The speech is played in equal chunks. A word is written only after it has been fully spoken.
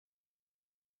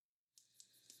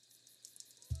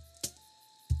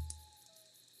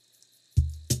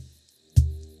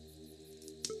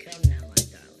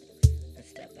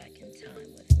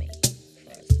time with me for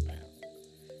a spell.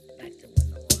 Back to when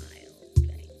the wild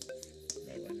things,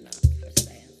 they were not for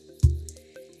sale.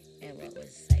 And what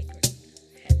was sacred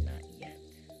had not yet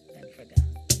been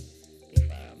forgotten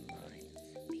before our minds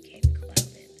became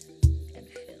clouded and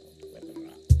filled with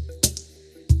rot.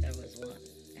 There was one,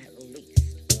 at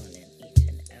least one in each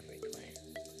and every clan.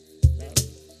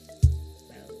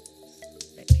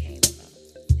 Those that came from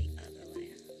the other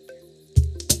land.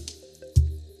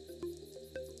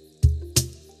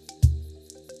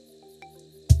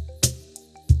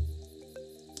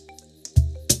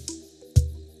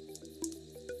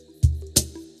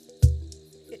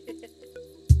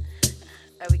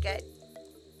 Are we good?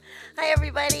 Hi,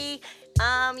 everybody.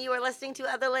 You are listening to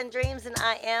Otherland Dreams, and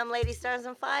I am Lady Stars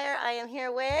on Fire. I am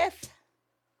here with.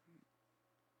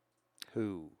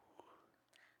 Who?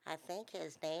 I think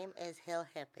his name is Hill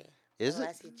Hippie. Is it?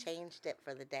 Unless he changed it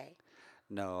for the day.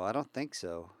 No, I don't think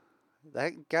so.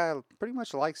 That guy pretty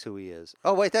much likes who he is.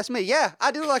 Oh, wait, that's me. Yeah, I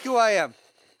do like who I am.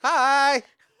 Hi.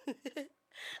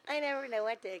 I never know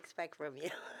what to expect from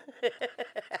you.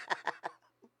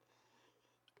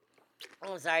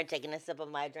 I'm sorry, taking a sip of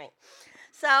my drink.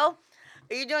 So,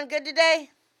 are you doing good today?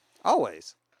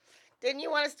 Always. Didn't you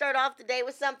want to start off the day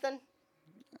with something?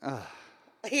 Ugh.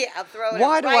 Yeah, I'm throwing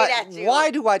Why it do right I? at you.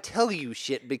 Why do I tell you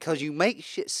shit? Because you make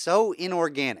shit so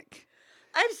inorganic.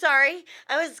 I'm sorry.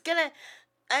 I'm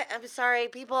sorry,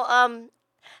 people.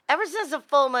 Ever since the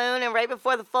full moon and right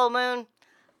before the full moon,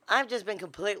 I've just been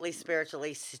completely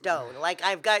spiritually stoned. Like,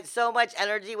 I've got so much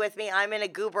energy with me. I'm in a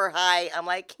goober high. I'm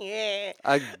like, yeah.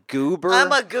 A goober.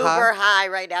 I'm a goober Huh? high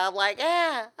right now. I'm like,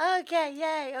 yeah, okay,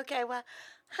 yay, okay, well,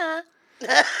 huh?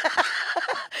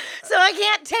 So I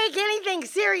can't take anything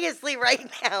seriously right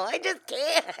now. I just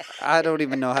can't. I don't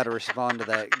even know how to respond to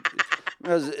that.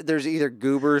 Because there's either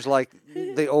goobers like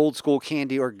the old school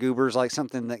candy or goobers like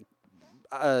something that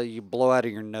you blow out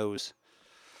of your nose.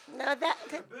 No,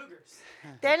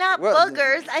 they're not Well,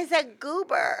 boogers. I said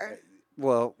goober.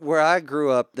 Well, where I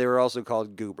grew up, they were also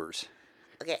called goobers.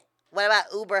 Okay, what about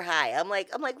Uber high? I'm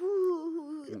like, woo.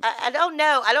 I don't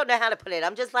know. I don't know how to put it.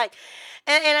 I'm just like,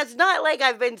 and it's not like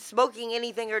I've been smoking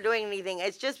anything or doing anything.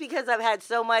 It's just because I've had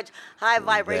so much high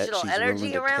vibrational that she's energy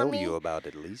willing to around tell me. you about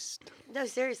at least. No,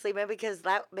 seriously, man, because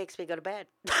that makes me go to bed.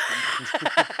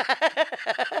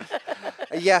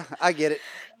 Yeah, I get it.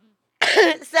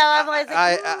 So I'm like,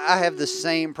 I have the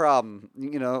same problem.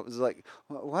 You know, it's like,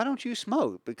 why don't you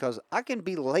smoke? Because I can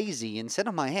be lazy and sit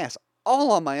on my ass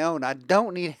all on my own. I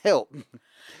don't need help.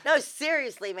 no,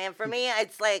 seriously, man. For me,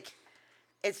 it's like,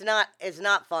 it's not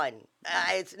fun.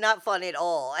 It's not fun at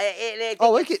all.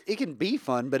 It can be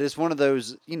fun, but it's one of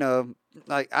those, you know,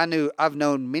 like I've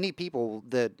known many people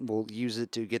that will use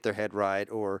it to get their head right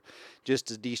or just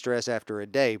to de-stress after a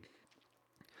day.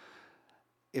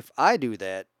 If I do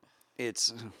that,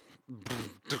 it's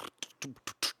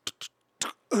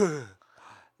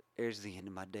there's the end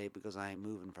of my day because I ain't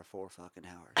moving for 4 fucking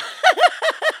hours.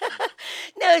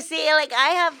 No, see, like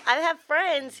I have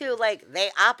friends who like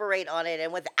they operate on it,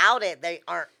 and without it, they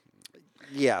aren't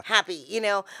Yeah. happy, you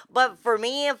know. But for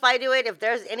me, if I do it, if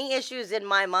there's any issues in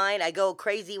my mind, I go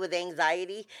crazy with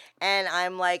anxiety, and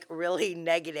I'm like really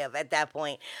negative at that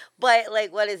point. But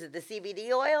like, what is it? The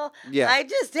CBD oil? Yeah. I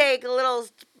just take a little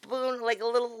spoon, like a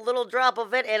little drop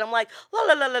of it, and I'm like la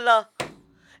la la la la,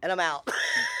 and I'm out.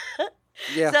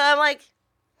 Yeah. So I'm like,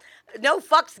 no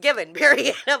fucks given.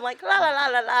 Period. I'm like la la la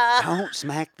la la. Don't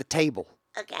smack the table.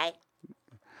 Okay.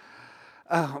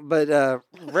 But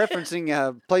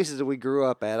referencing places that we grew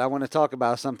up at, I want to talk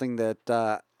about something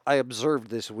that I observed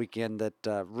this weekend that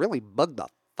really bugged the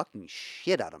fucking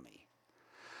shit out of me.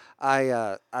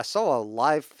 I saw a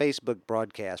live Facebook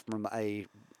broadcast from a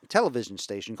television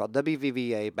station called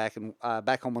WVVA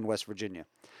back home in West Virginia,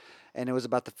 and it was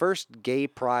about the first gay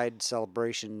pride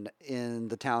celebration in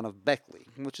the town of Beckley,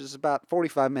 which is about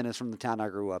 45 minutes from the town I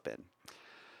grew up in.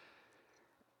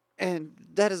 And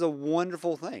that is a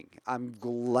wonderful thing. I'm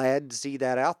glad to see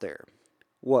that out there.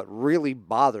 What really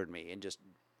bothered me and just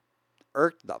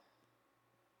irked the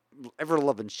ever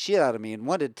loving shit out of me and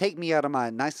wanted to take me out of my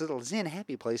nice little zen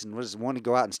happy place and just wanted to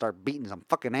go out and start beating some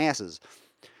fucking asses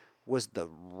was the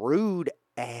rude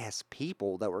ass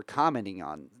people that were commenting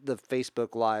on the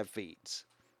Facebook live feeds.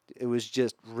 It was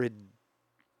just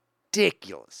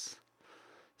ridiculous.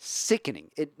 Sickening.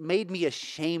 It made me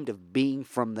ashamed of being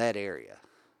from that area.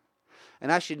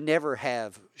 And I should never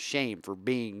have shame for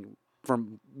being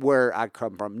from where I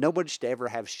come from. Nobody should ever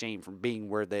have shame from being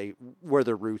where their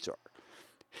roots are.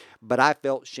 But I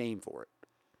felt shame for it.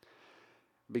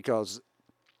 Because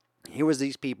here was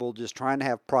these people just trying to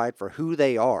have pride for who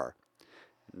they are.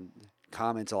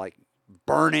 Comments like,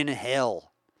 burn in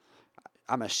hell.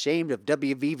 I'm ashamed of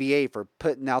WVVA for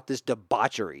putting out this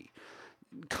debauchery.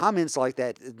 Comments like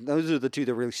that, those are the two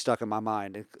that really stuck in my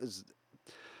mind.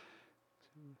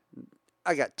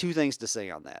 I got two things to say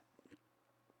on that.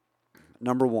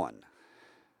 Number one,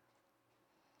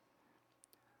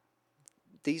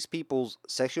 these people's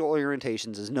sexual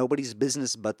orientations is nobody's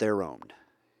business but their own.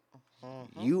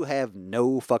 You have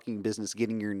no fucking business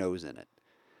getting your nose in it.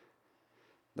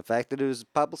 The fact that it was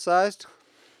publicized,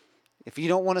 if you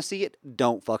don't want to see it,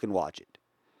 don't fucking watch it.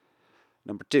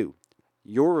 Number two,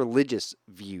 your religious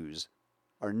views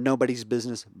are nobody's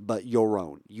business but your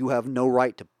own. You have no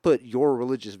right to put your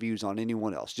religious views on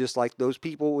anyone else. Just like those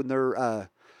people in their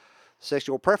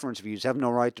sexual preference views have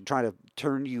no right to try to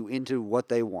turn you into what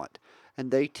they want.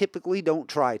 And they typically don't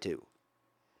try to.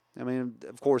 I mean,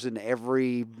 of course, in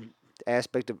every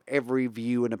aspect of every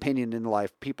view and opinion in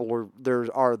life, there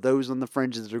are those on the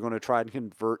fringes that are going to try and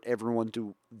convert everyone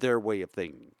to their way of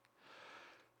thinking.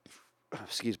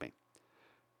 Excuse me.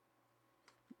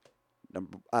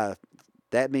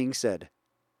 That being said,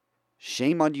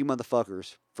 shame on you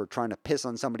motherfuckers for trying to piss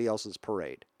on somebody else's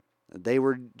parade. They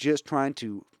were just trying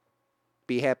to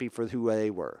be happy for who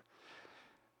they were.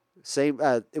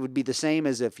 It would be the same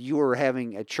as if you were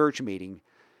having a church meeting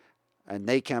and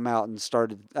they come out and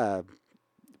started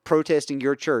protesting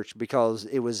your church because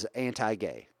it was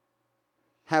anti-gay.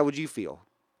 How would you feel?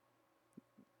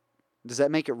 Does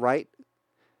that make it right?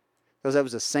 Because that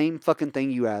was the same fucking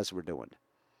thing you guys were doing.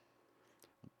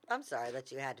 I'm sorry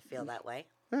that you had to feel that way.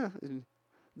 Yeah,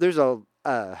 there's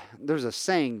a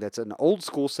saying that's an old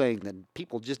school saying that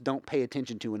people just don't pay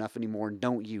attention to enough anymore and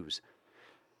don't use.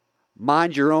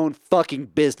 Mind your own fucking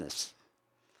business.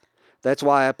 That's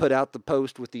why I put out the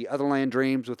post with the Otherland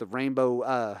Dreams with the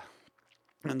rainbow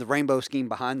and the rainbow scheme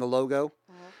behind the logo.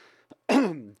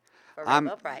 For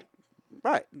Rainbow Pride.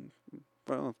 Right.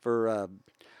 For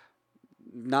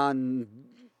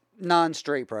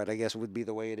non-straight pride, I guess would be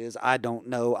the way it is. I don't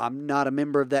know. I'm not a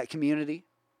member of that community,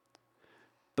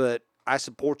 but I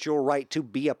support your right to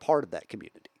be a part of that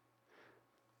community.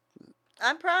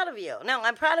 I'm proud of you. No,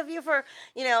 I'm proud of you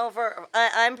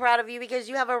I'm proud of you because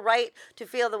you have a right to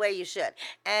feel the way you should.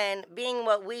 And being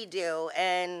what we do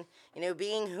and,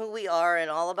 being who we are and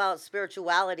all about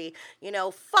spirituality,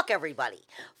 fuck everybody.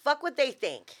 Fuck what they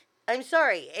think. I'm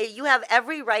sorry. You have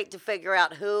every right to figure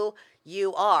out who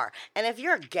you are. And if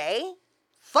you're gay,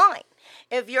 fine.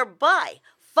 If you're bi,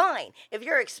 fine. If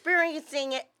you're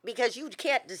experiencing it because you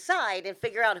can't decide and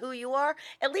figure out who you are,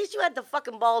 at least you had the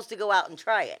fucking balls to go out and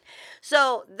try it.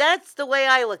 So that's the way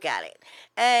I look at it.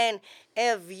 And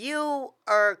if you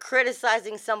are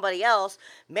criticizing somebody else,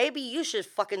 maybe you should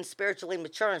fucking spiritually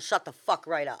mature and shut the fuck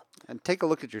right up. And take a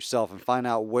look at yourself and find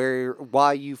out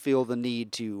why you feel the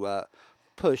need to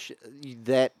push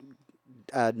that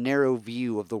narrow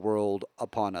view of the world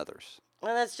upon others.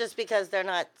 Well, that's just because they're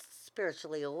not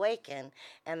spiritually awakened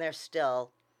and they're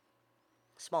still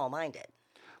small-minded.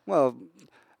 Well,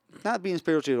 not being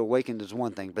spiritually awakened is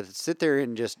one thing, but to sit there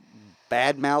and just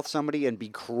badmouth somebody and be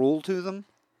cruel to them,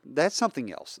 that's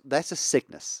something else. That's a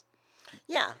sickness.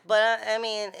 Yeah, but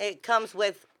it comes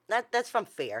with that's from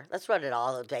fear. That's what it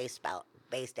all based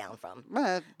down from.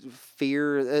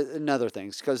 Fear and other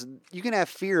things, because you can have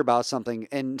fear about something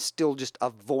and still just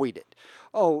avoid it.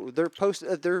 Oh,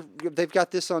 they've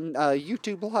got this on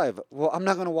YouTube Live. Well, I'm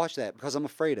not going to watch that because I'm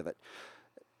afraid of it.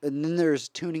 And then there's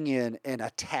tuning in and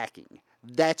attacking.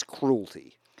 That's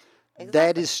cruelty. Exactly.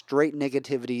 That is straight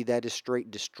negativity. That is straight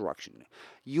destruction.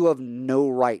 You have no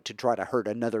right to try to hurt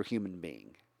another human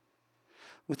being.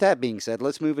 With that being said,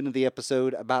 let's move into the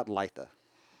episode about Litha.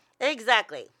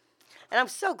 Exactly. And I'm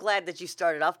so glad that you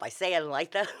started off by saying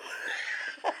Litha.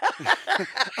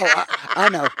 I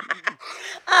know.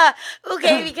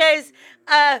 Okay, because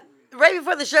right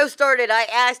before the show started, I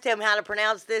asked him how to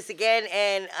pronounce this again,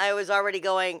 and I was already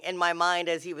going in my mind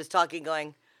as he was talking,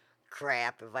 going,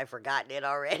 crap, have I forgotten it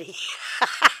already?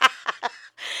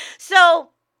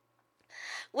 So,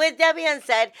 with that being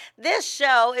said, this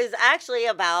show is actually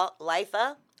about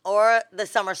Litha, or the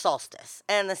summer solstice,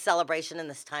 and the celebration in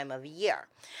this time of year.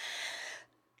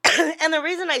 And the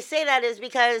reason I say that is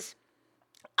because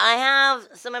I have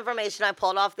some information I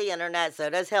pulled off the internet, so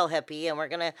does Hill Hippie, and we're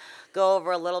going to go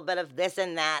over a little bit of this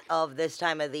and that of this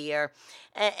time of the year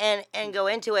and go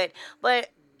into it.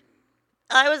 But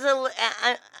all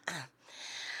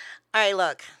right,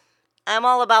 look, I'm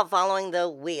all about following the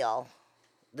wheel,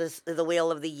 the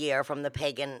wheel of the year from the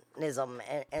paganism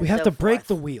and we have so to break forth.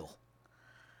 the wheel.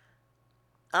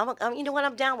 You know what?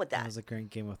 I'm down with That that. was a great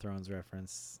Game of Thrones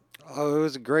reference. Oh, it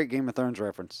was a great Game of Thrones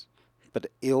reference, but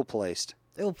ill-placed.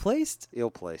 Ill-placed?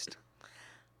 Ill-placed.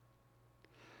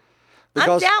 I'm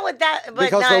Because down with that, but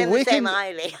because not the in the same Wiccan-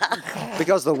 idea.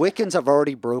 because the Wiccans have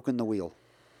already broken the wheel.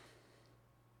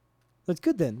 That's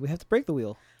good then. We have to break the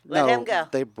wheel. Let no, him go.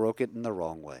 they broke it in the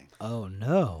wrong way. Oh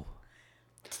no.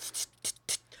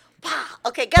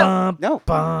 Okay, go. Bum, No,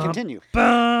 bum, continue.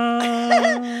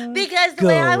 bum. Because the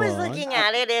way I Go was on. looking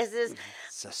at it is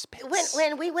Suspense.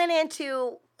 when we went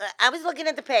into, I was looking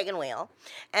at the pagan wheel,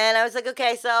 and I was like,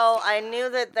 okay, so I knew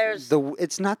that there's,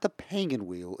 It's not the pagan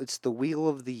wheel; it's the wheel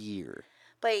of the year.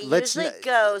 but it let's usually n-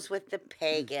 goes with the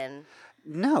pagan.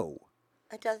 No,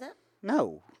 It doesn't.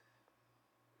 no.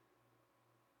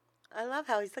 I love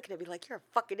how he's looking at me like you're a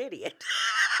fucking idiot.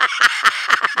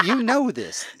 You know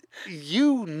this.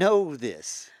 You know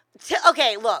this.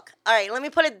 Okay, look. All right, let me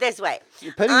put it this way.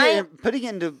 Putting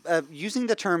it into using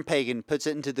the term pagan puts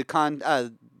it into the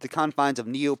confines of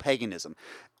neo-paganism.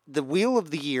 The wheel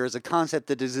of the year is a concept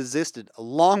that has existed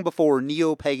long before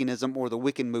neo-paganism or the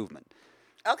Wiccan movement.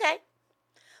 Okay.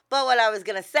 But what I was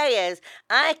going to say is,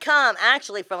 I come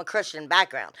actually from a Christian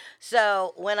background.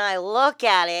 So when I look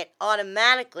at it,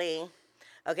 automatically,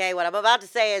 okay, what I'm about to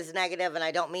say is negative, and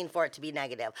I don't mean for it to be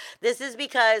negative. This is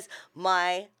because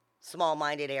my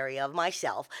small-minded area of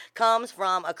myself comes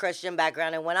from a Christian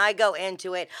background, and when I go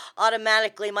into it,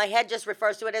 automatically my head just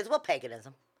refers to it as, well,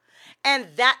 paganism. And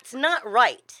that's not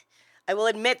right. I will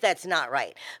admit that's not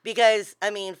right. Because,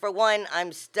 I mean, for one,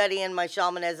 I'm studying my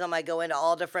shamanism. I go into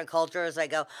all different cultures. I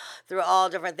go through all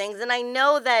different things. And I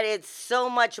know that it's so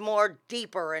much more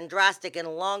deeper and drastic and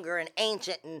longer and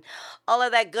ancient and all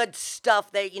of that good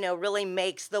stuff that, really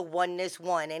makes the oneness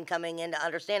one and coming into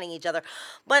understanding each other.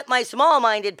 But my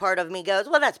small-minded part of me goes,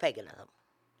 well, that's paganism.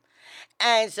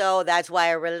 And so that's why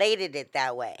I related it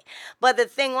that way. But the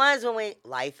thing was,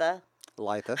 Litha,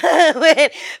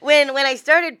 when I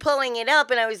started pulling it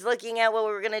up and I was looking at what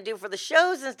we were gonna do for the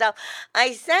shows and stuff,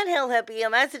 I sent Hill Hippie a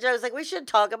message. I was like, we should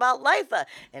talk about Litha,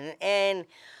 and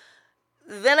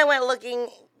then I went looking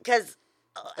because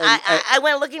I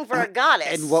went looking for a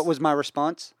goddess. And what was my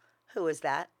response? Who is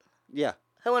that? Yeah.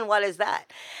 Who and what is that?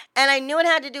 And I knew it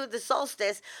had to do with the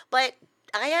solstice, but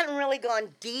I hadn't really gone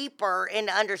deeper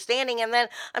into understanding. And then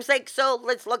I'm like, so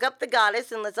let's look up the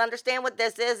goddess and let's understand what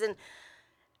this is. And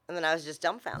then I was just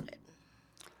dumbfounded.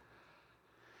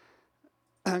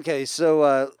 Okay,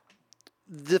 so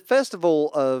the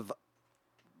festival of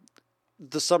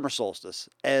the summer solstice,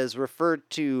 as referred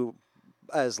to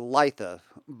as Litha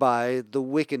by the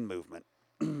Wiccan movement,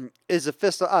 is a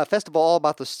festival all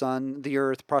about the sun, the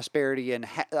earth, prosperity, and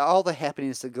all the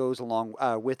happiness that goes along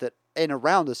with it and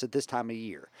around us at this time of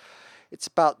year. It's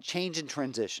about change and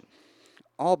transition,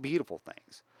 all beautiful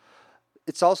things.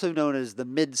 It's also known as the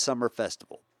Midsummer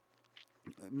Festival.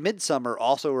 Midsummer,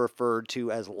 also referred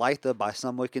to as Litha by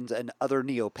some Wiccans and other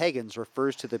neo-pagans,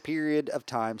 refers to the period of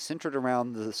time centered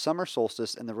around the summer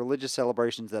solstice and the religious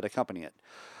celebrations that accompany it.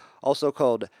 Also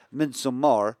called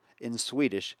Midsommar in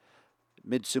Swedish,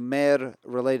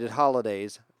 Midsummer-related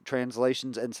holidays,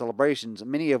 translations, and celebrations,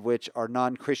 many of which are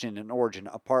non-Christian in origin,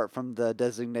 apart from the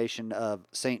designation of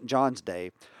St. John's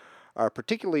Day, are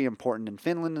particularly important in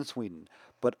Finland and Sweden,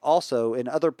 but also in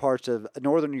other parts of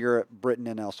Northern Europe, Britain,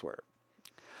 and elsewhere.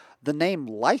 The name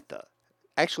Litha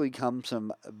actually comes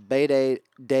from Bede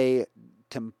de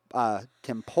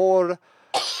Tempor,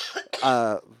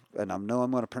 and I know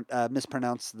I'm going to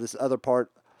mispronounce this other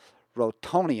part,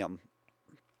 Rotonium,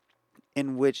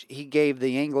 in which he gave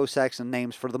the Anglo-Saxon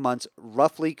names for the months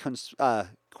roughly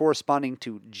corresponding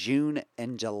to June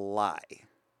and July.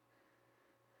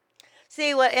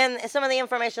 See, what in some of the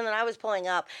information that I was pulling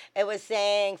up, it was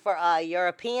saying for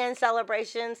European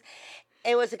celebrations,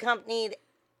 it was accompanied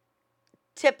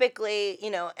typically,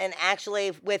 and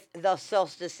actually with the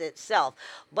solstice itself.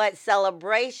 But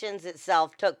celebrations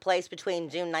itself took place between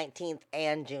June 19th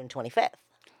and June 25th.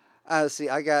 See,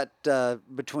 I got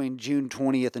between June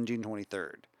 20th and June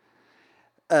 23rd.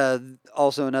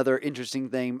 Also, another interesting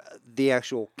thing, the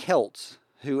actual Celts,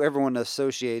 who everyone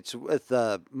associates with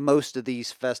most of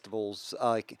these festivals,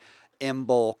 like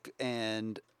Imbolc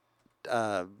and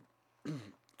I'm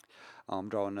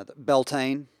drawing another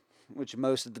Beltane, which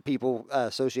most of the people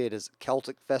associate as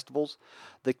Celtic festivals.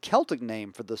 The Celtic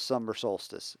name for the summer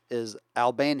solstice is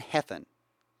Alban Heffen,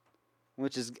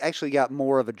 which has actually got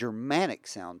more of a Germanic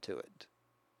sound to it.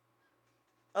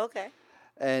 Okay.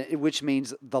 Which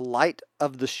means the light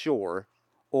of the shore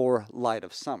or light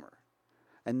of summer.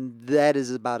 And that is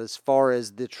about as far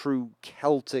as the true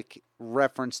Celtic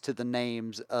reference to the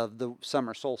names of the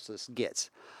summer solstice gets.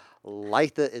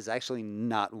 Litha is actually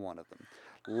not one of them.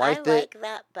 I like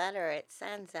that better. It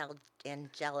sounds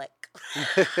angelic.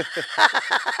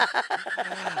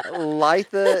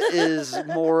 Litha is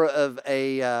more of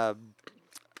a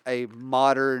a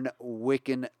modern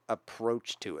Wiccan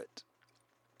approach to it.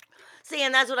 See,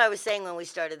 and that's what I was saying when we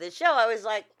started this show. I was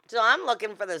like, so I'm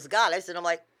looking for this goddess, and I'm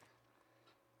like,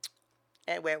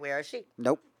 and where is she?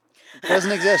 Nope.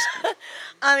 Doesn't exist.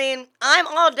 I mean, I'm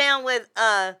all down with,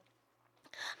 I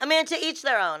mean, to each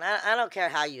their own. I don't care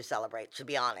how you celebrate, to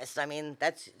be honest. I mean,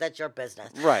 that's your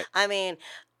business. Right. I mean,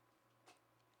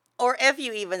 or if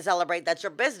you even celebrate, that's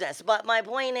your business. But my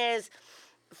point is,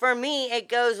 for me, it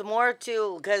goes more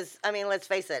to, because, I mean, let's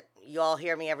face it, you all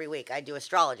hear me every week. I do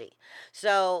astrology.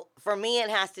 So for me, it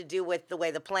has to do with the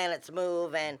way the planets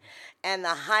move and the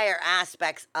higher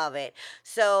aspects of it.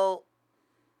 So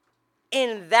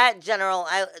in that general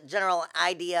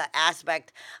idea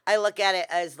aspect, I look at it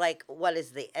as like, what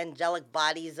is the angelic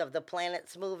bodies of the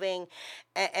planets moving?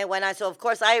 And when so of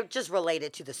course, I just relate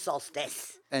it to the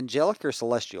solstice. Angelic or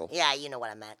celestial? Yeah, you know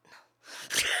what I meant.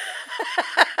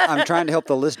 I'm trying to help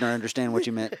the listener understand what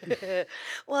you meant.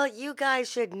 Well, you guys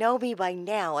should know me by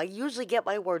now. I usually get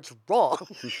my words wrong.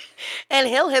 And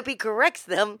Hill Hippie corrects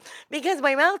them because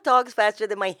my mouth talks faster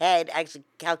than my head actually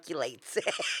calculates.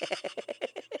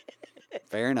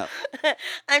 Fair enough.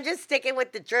 I'm just sticking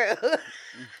with the truth.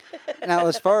 Now,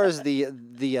 as far as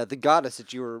the goddess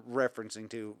that you were referencing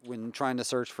to when trying to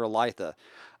search for Litha,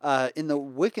 in the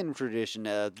Wiccan tradition,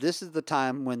 this is the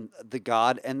time when the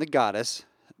god and the goddess,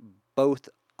 both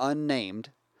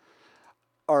unnamed,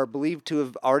 are believed to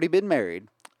have already been married,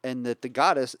 and that the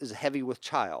goddess is heavy with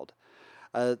child.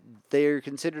 They are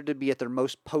considered to be at their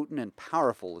most potent and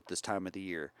powerful at this time of the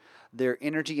year. Their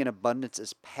energy and abundance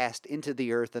is passed into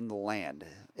the earth and the land.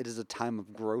 It is a time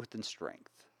of growth and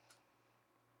strength.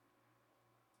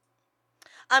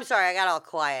 I'm sorry, I got all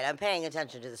quiet. I'm paying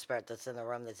attention to the spirit that's in the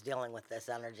room that's dealing with this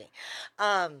energy.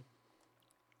 And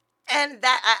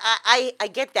that I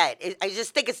get that. I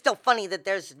just think it's still funny that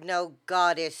there's no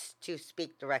goddess to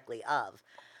speak directly of,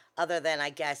 other than, I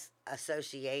guess,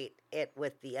 associate it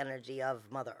with the energy of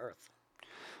Mother Earth.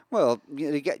 Well,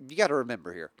 you got to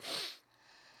remember here.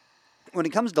 When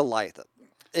it comes to Litha,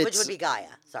 Which would be Gaia.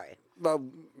 Sorry.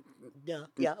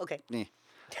 Yeah, okay.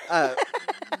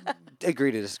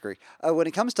 Agree to disagree. When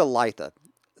it comes to Litha,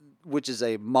 which is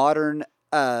a modern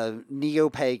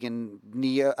neo-pagan,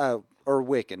 or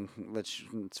Wiccan, which,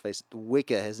 let's face it,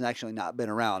 Wicca has actually not been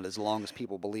around as long as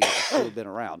people believe it's still been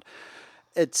around.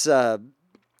 It's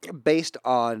based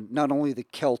on not only the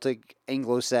Celtic,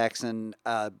 Anglo-Saxon,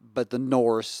 but the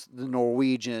Norse, the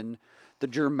Norwegian, the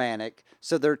Germanic.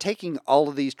 So they're taking all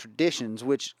of these traditions,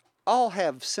 which all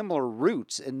have similar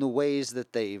roots in the ways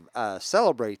that they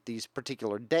celebrate these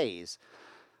particular days.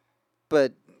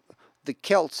 But the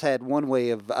Celts had one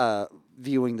way of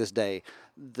viewing this day.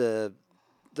 The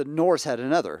Norse had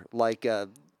another. Like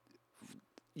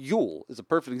Yule is a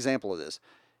perfect example of this.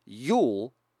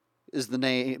 Yule is the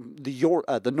name,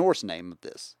 the Norse name of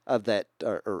this,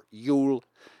 or Yule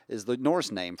is the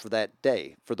Norse name for that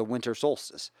day, for the winter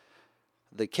solstice.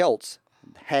 The Celts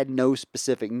had no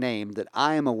specific name that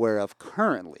I am aware of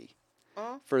currently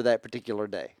for that particular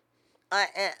day.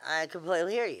 I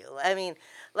completely hear you. I mean,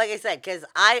 like I said, because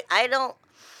I don't.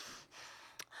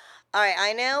 All right,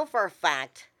 I know for a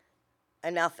fact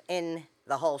enough in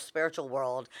the whole spiritual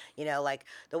world, like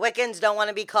the Wiccans don't want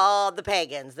to be called the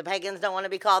pagans don't want to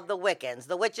be called the Wiccans,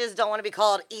 the witches don't want to be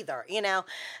called either.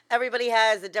 Everybody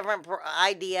has a different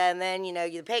idea, and then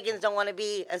the pagans don't want to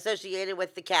be associated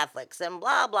with the Catholics, and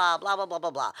blah blah blah blah blah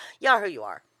blah blah. You are who you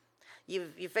are.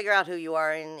 You figure out who you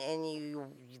are, and you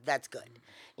that's good.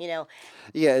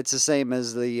 Yeah, it's the same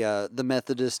as the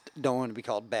Methodists don't want to be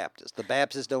called Baptists. The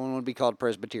Baptists don't want to be called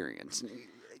Presbyterians.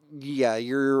 Yeah,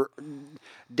 you're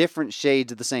different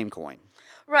shades of the same coin.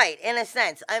 Right, in a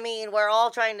sense. I mean, we're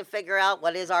all trying to figure out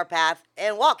what is our path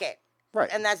and walk it. Right.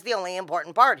 And that's the only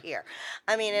important part here.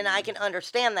 I mean, and I can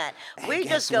understand that. We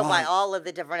just go by all of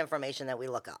the different information that we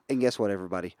look up. And guess what,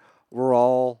 everybody? We're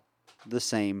all the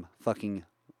same fucking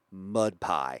mud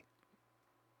pie.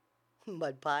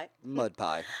 Mud pie? Mud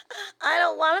pie. I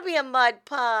don't want to be a mud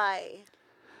pie.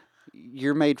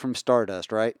 You're made from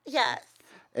stardust, right? Yes.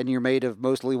 And you're made of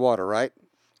mostly water, right?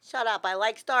 Shut up. I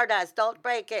like stardust. Don't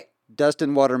break it. Dust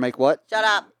and water make what? Shut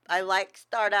up. I like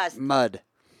stardust. Mud.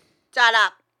 Shut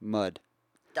up. Mud.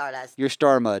 Stardust. You're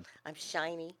star mud. I'm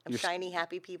shiny. I'm shiny,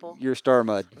 happy people. You're star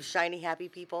mud. I'm shiny, happy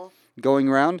people. Going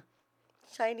around?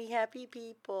 Shiny, happy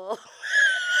people.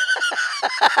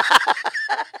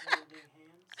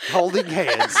 Holding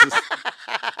hands.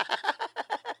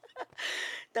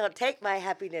 Don't take my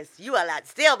happiness. You will not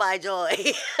steal my joy.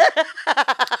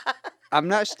 I'm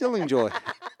not stealing joy.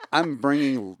 I'm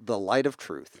bringing the light of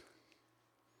truth.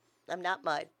 I'm not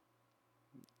mud.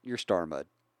 You're star mud.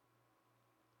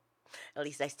 At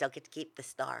least I still get to keep the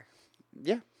star.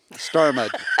 Yeah. Star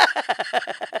mud.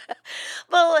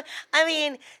 Well, I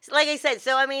mean, like I said,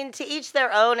 so I mean, to each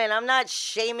their own, and I'm not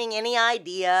shaming any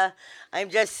idea. I'm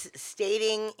just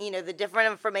stating, the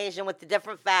different information with the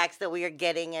different facts that we are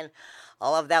getting and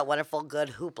all of that wonderful good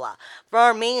hoopla.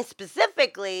 For me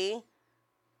specifically,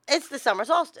 it's the summer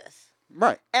solstice.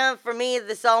 Right. And for me,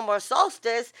 the summer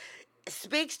solstice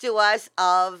speaks to us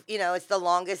of, it's the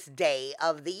longest day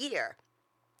of the year.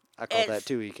 I call that It's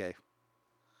too, EK.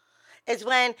 It's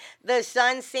when the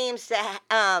sun seems to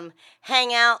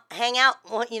hang out.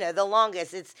 Well, the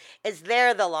longest. It's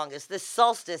there the longest. The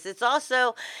solstice. It's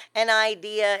also an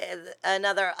idea.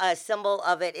 Another symbol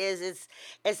of it is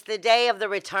it's the day of the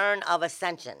return of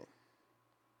ascension.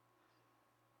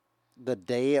 The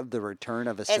day of the return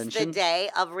of ascension. It's the day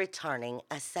of returning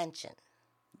ascension.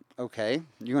 Okay,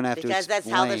 you're gonna have to Because explain. that's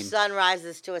how the sun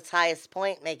rises to its highest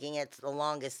point, making it the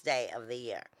longest day of the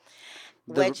year.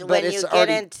 Which, but when it's you get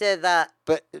already- into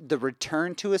But the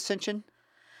return to ascension,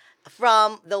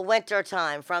 from the winter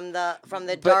time, from the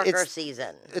But darker it's-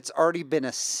 season. it's already been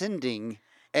ascending,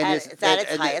 and It's at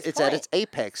its highest it's at point. its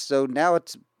apex. So now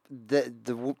it's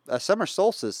summer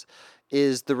solstice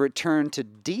is the return to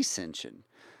descension.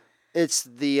 It's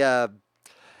the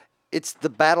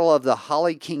battle of the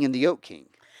Holly King and the Oak King.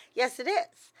 Yes, it is.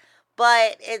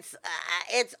 But it's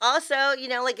also,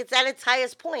 like it's at its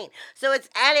highest point. So it's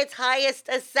at its highest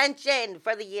ascension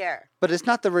for the year. But it's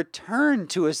not the return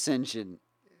to ascension.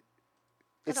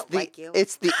 I don't like you.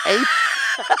 It's the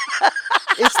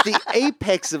it's the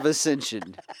apex of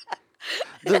ascension.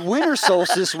 The winter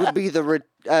solstice would be the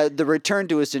return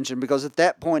to ascension, because at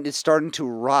that point it's starting to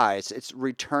rise. It's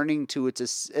returning to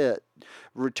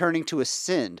returning to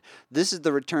ascend. This is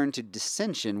the return to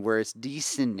descension, where it's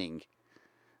descending.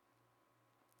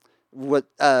 What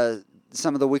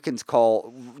some of the Wiccans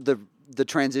call the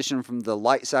transition from the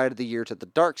light side of the year to the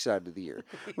dark side of the year,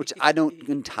 which I don't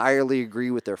entirely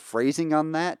agree with their phrasing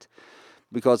on that,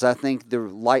 because I think the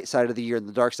light side of the year and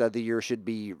the dark side of the year should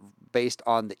be based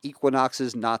on the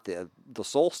equinoxes, not the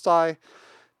solstice.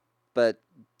 But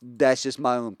that's just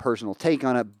my own personal take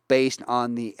on it, based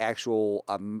on the actual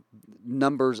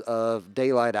numbers of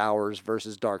daylight hours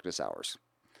versus darkness hours.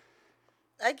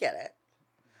 I get it.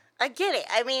 I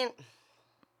mean,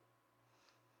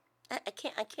 I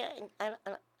can't,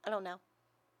 I don't know.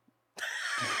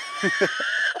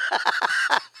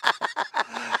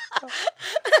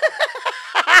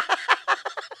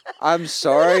 I'm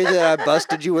sorry that I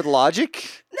busted you with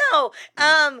logic. No,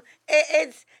 I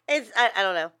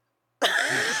don't know.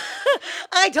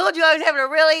 I told you I was having a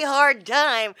really hard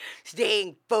time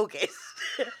staying focused.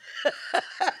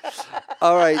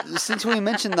 All right, since we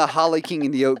mentioned the Holly King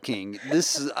and the Oak King,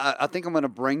 this is, I think I'm going to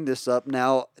bring this up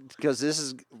now, because this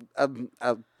is a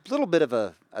little bit of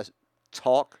a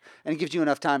talk, and it gives you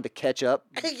enough time to catch up.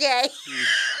 Okay.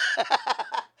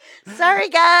 Sorry,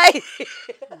 guys.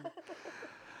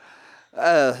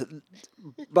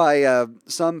 By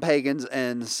some pagans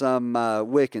and some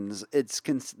Wiccans,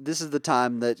 this is the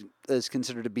time that is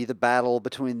considered to be the battle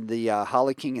between the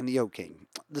Holly King and the Oak King,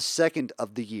 the second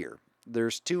of the year.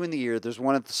 There's two in the year. There's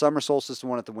one at the summer solstice and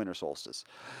one at the winter solstice.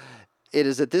 It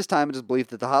is at this time it is believed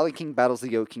that the Holly King battles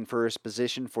the Oak King for his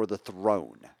position for the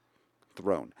throne.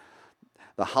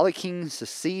 The Holly King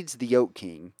succeeds the Oak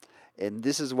King, and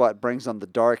this is what brings on the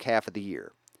dark half of the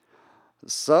year.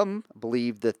 Some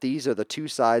believe that these are the two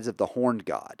sides of the horned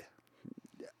god.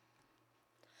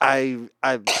 I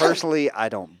personally, I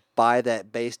don't buy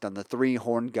that, based on the three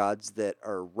horned gods that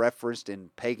are referenced in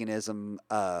paganism,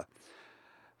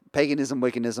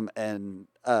 Wiccanism, and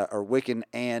or Wiccan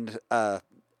and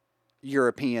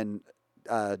European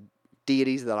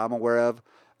deities that I'm aware of.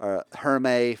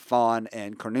 Herme, Fawn,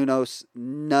 and Cornunos.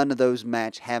 None of those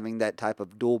match having that type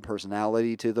of dual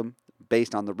personality to them,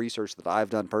 based on the research that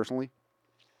I've done personally.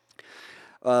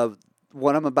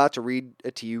 What I'm about to read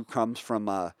to you comes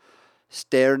from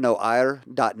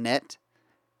stairnoire.net.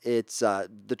 It's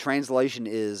the translation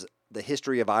is the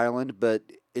history of Ireland, but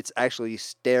it's actually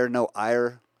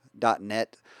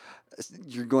stairnoire.net.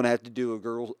 You're going to have to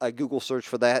do a Google search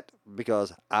for that,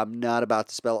 because I'm not about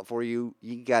to spell it for you.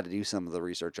 You got to do some of the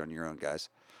research on your own, guys.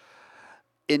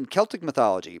 In Celtic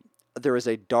mythology, there is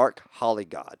a dark holly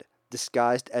god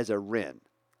disguised as a wren,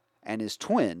 and his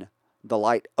twin, the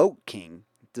light oak king,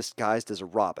 disguised as a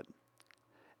robin.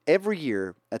 Every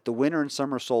year, at the winter and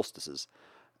summer solstices,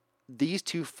 these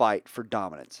two fight for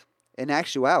dominance. In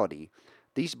actuality,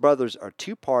 these brothers are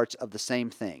two parts of the same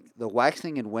thing, the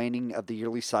waxing and waning of the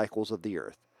yearly cycles of the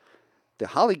earth. The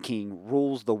Holly King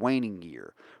rules the waning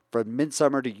year, from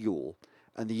midsummer to Yule,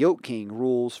 and the Oak King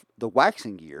rules the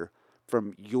waxing year,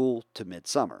 from Yule to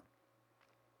Midsummer.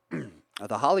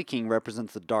 The Holly King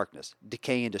represents the darkness,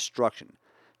 decay, and destruction.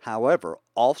 However,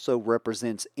 also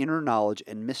represents inner knowledge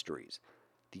and mysteries.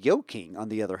 The Oak King, on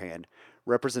the other hand,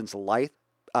 represents light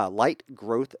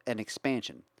growth and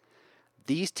expansion.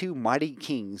 These two mighty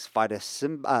kings fight a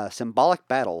symbolic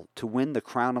battle to win the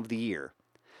crown of the year.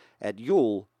 At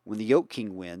Yule, when the Oak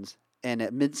King wins, and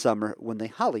at Midsummer, when the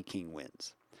Holly King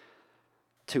wins.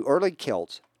 To early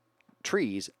Celts,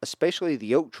 trees, especially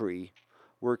the oak tree,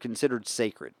 were considered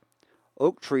sacred.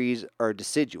 Oak trees are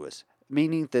deciduous,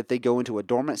 meaning that they go into a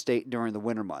dormant state during the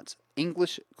winter months.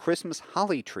 English Christmas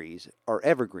holly trees are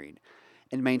evergreen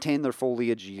and maintain their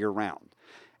foliage year round.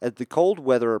 As the cold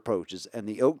weather approaches and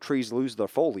the oak trees lose their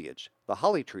foliage, the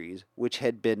holly trees, which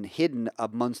had been hidden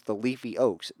amongst the leafy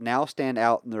oaks, now stand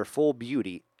out in their full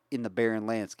beauty in the barren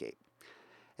landscape.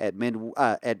 At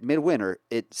midwinter,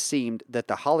 it seemed that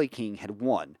the Holly King had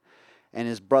won, and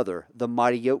his brother, the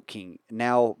mighty Oak King,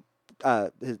 now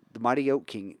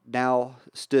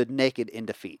stood naked in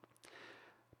defeat.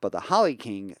 But the Holly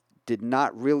King did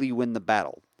not really win the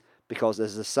battle, because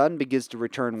as the sun begins to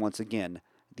return once again,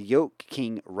 the Oak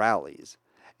King rallies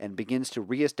and begins to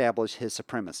reestablish his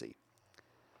supremacy.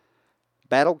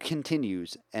 Battle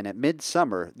continues, and at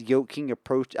midsummer, the Oak King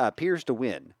appears to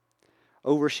win,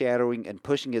 overshadowing and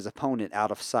pushing his opponent out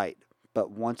of sight.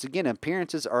 But once again,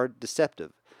 appearances are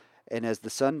deceptive, and as the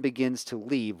sun begins to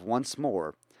leave once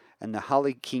more, and the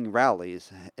Holly King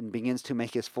rallies and begins to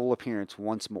make his full appearance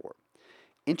once more.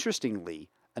 Interestingly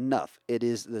enough, it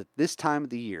is this time of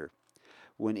the year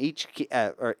when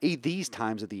these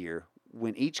times of the year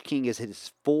when each king is at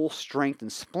his full strength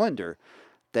and splendor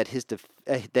that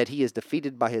he is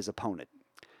defeated by his opponent.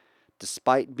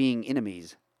 Despite being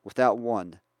enemies, without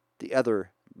one, the other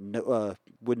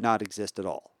would not exist at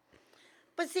all.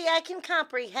 But see, I can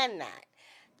comprehend that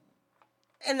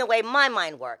in the way my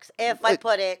mind works if I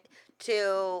put it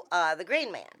to the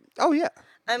Green Man. Oh, yeah.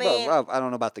 I mean, well, I don't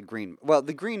know about the Green. Well,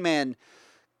 the Green Man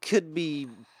could be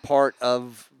part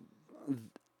of.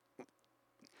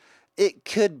 It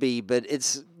could be, but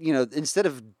it's, instead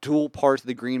of dual parts of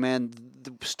the Green Man,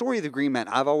 the story of the Green Man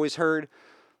I've always heard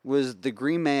was the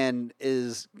Green Man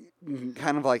is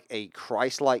kind of like a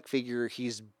Christ-like figure.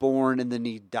 He's born and then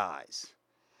he dies.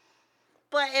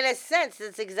 But in a sense,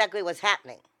 that's exactly what's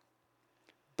happening.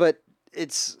 But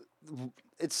it's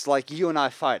like you and I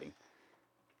fighting.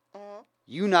 Mm-hmm.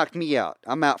 You knocked me out.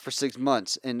 I'm out for 6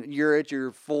 months, and you're at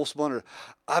your full splendor.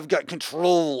 I've got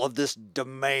control of this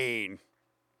domain.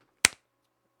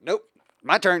 Nope,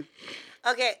 my turn.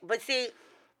 Okay, but see,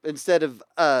 Instead of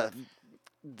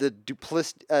the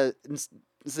duplicity,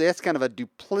 that's kind of a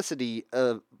duplicity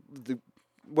of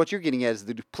what you're getting at is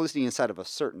the duplicity inside of a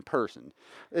certain person.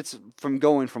 It's from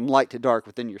going from light to dark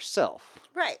within yourself.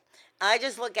 right. I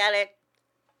just look at it.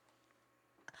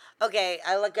 Okay,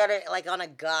 I look at it like on a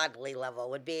godly level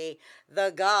would be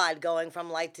the God going from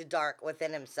light to dark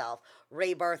within himself,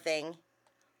 rebirthing,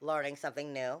 learning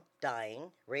something new,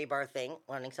 dying, rebirthing,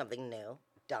 learning something new,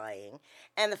 dying,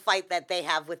 and the fight that they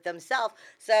have with themselves.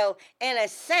 So, in a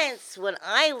sense, when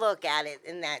I look at it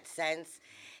in that sense,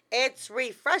 it's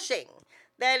refreshing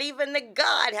that even the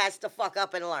God has to fuck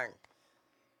up and learn.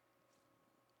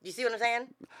 You see what I'm saying?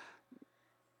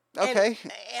 Okay.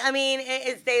 And, I mean,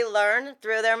 it's they learn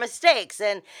through their mistakes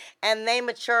and they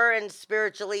mature and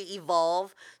spiritually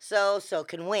evolve. So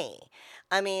can we.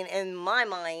 I mean, in my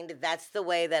mind, that's the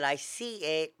way that I see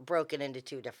it broken into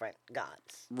two different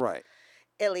gods. Right.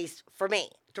 At least for me,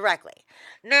 directly.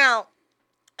 Now,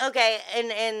 okay,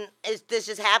 and this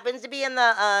just happens to be in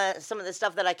the some of the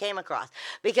stuff that I came across.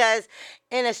 Because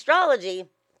in astrology,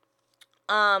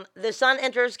 the sun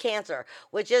enters Cancer,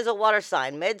 which is a water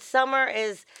sign. Midsummer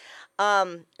is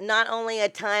not only a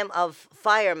time of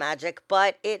fire magic,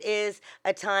 but it is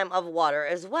a time of water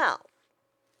as well.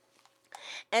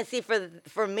 And see,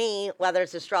 for me, whether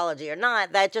it's astrology or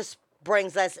not, that just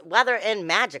brings us, whether in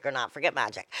magic or not, forget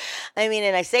magic. I mean,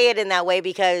 and I say it in that way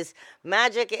because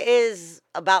magic is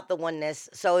about the oneness,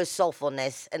 so is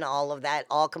soulfulness, and all of that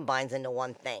all combines into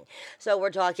one thing. So we're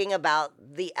talking about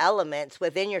the elements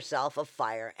within yourself of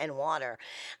fire and water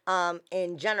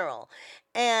in general.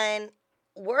 And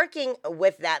working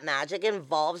with that magic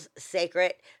involves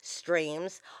sacred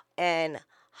streams and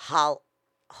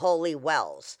holy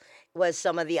wells was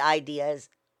some of the ideas.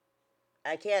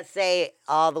 I can't say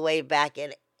all the way back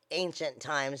in ancient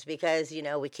times because,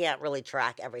 we can't really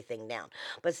track everything down.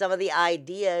 But some of the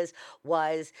ideas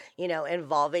was,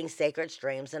 involving sacred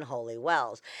streams and holy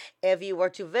wells. If you were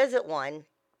to visit one,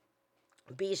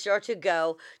 be sure to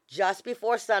go just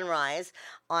before sunrise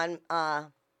on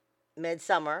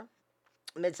midsummer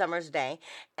Midsummer's Day,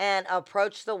 and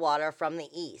approach the water from the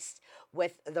east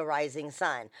with the rising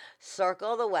sun.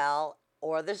 Circle the well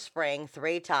or the spring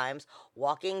 3 times,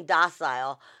 walking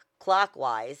docile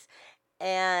clockwise,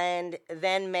 and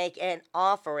then make an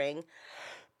offering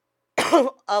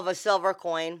of a silver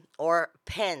coin or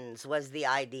pence was the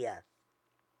idea.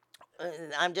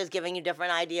 I'm just giving you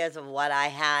different ideas of what I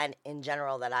had in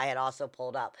general that I had also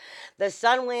pulled up. The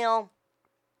sun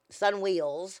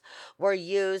wheels were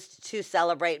used to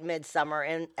celebrate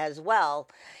midsummer as well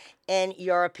in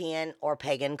European or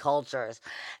pagan cultures.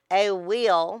 A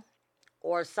wheel,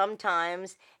 or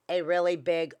sometimes a really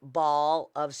big ball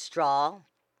of straw,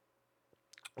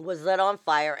 was lit on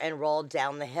fire and rolled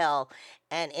down the hill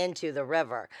and into the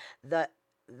river. The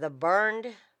burned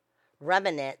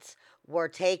remnants were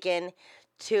taken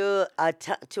to a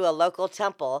local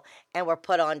temple and were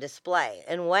put on display.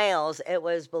 In Wales, it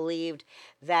was believed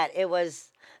that it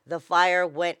was the fire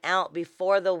went out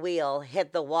before the wheel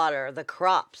hit the water. The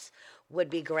crops would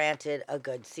be granted a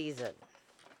good season.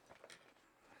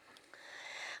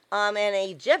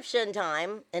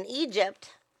 In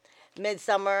Egypt,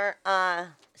 midsummer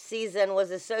season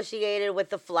was associated with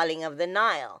the flooding of the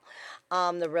Nile,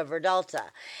 the river delta.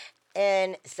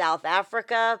 In South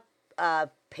Africa,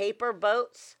 paper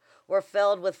boats were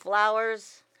filled with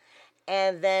flowers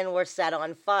and then were set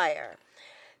on fire.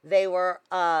 They were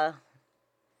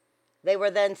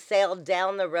then sailed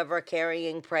down the river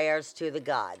carrying prayers to the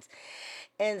gods.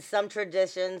 In some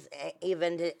traditions,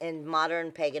 even in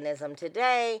modern paganism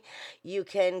today, you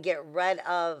can get rid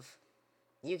of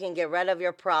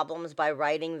your problems by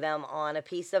writing them on a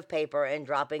piece of paper and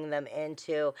dropping them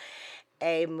into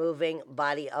a moving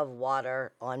body of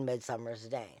water on Midsummer's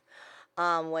Day.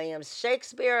 William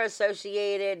Shakespeare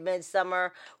associated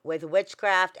midsummer with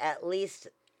witchcraft, at least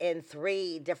in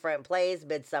 3 different plays: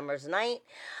 Midsummer's Night's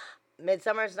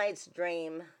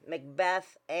Dream,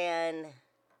 Macbeth, and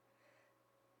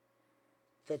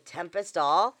The Tempest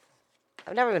All.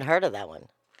 I've never even heard of that one.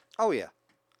 Oh yeah.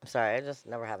 I'm sorry, I just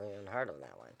never haven't even heard of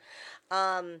that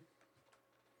one.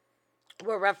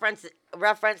 Were referenced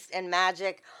in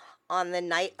magic on the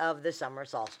night of the summer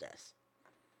solstice.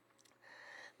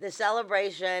 The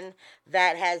celebration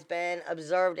that has been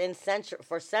observed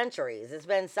for centuries. It's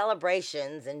been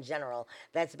celebrations in general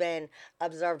that's been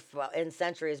observed in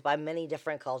centuries by many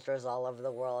different cultures all over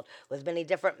the world, with many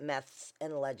different myths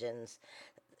and legends,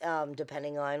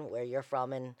 depending on where you're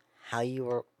from and how you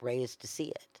were raised to see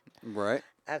it. Right.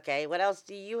 Okay, what else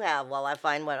do you have while I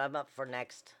find what I'm up for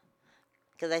next?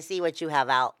 Because I see what you have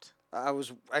out. I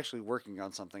was actually working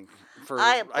on something for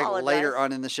I like, apologize. later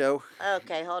on in the show.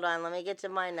 Okay, hold on. Let me get to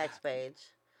my next page.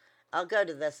 I'll go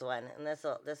to this one, and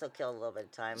this'll kill a little bit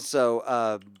of time.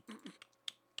 So,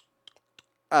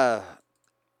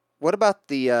 what about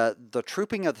the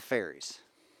trooping of the fairies?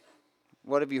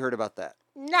 What have you heard about that?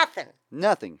 Nothing.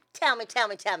 Nothing. Tell me.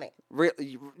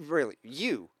 Really,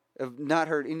 you have not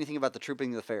heard anything about the trooping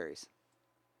of the fairies?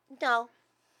 No.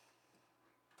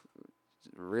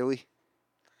 Really?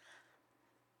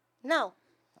 No.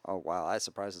 Oh wow, that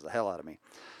surprises the hell out of me.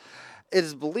 It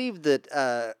is believed that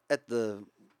at the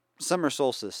summer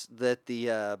solstice that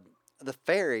the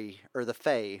fairy or the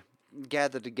fae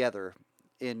gather together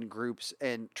in groups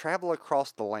and travel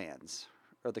across the lands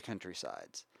or the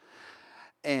countrysides,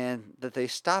 and that they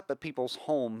stop at people's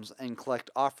homes and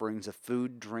collect offerings of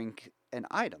food, drink, and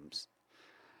items.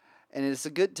 And it's a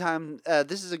good time.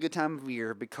 This is a good time of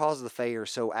year because the Fae are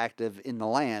so active in the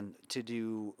land to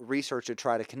do research to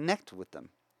try to connect with them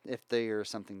if they are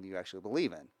something you actually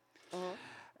believe in. Mm-hmm.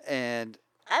 And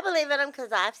I believe in them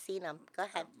because I've seen them. Go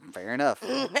ahead. fair enough.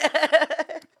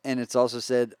 And it's also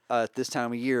said at this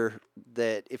time of year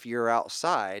that if you're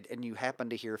outside and you happen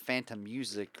to hear phantom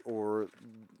music or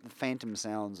phantom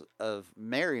sounds of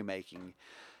merrymaking,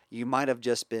 you might have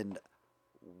just been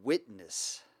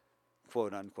witness,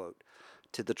 quote unquote,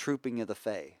 to the trooping of the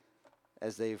Fae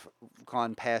as they've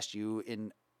gone past you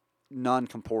in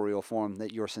non-corporeal form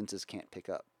that your senses can't pick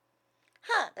up.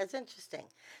 Huh, that's interesting.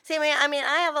 See, I mean,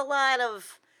 I have a lot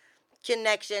of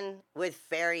connection with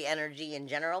fairy energy in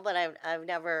general, but I've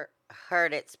never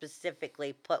heard it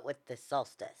specifically put with the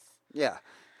solstice. Yeah,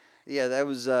 that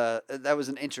was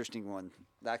an interesting one.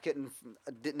 I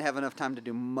didn't have enough time to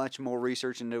do much more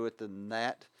research into it than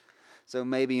that. So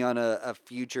maybe on a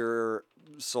future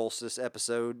solstice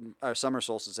episode, or summer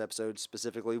solstice episode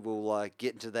specifically, we'll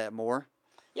get into that more.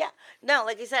 Yeah, no,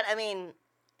 like you said, I mean,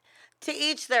 to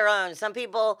each their own. Some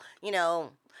people,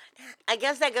 I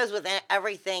guess that goes with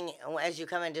everything as you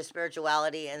come into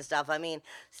spirituality and stuff. I mean,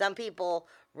 some people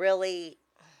really,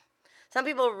 Some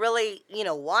people really,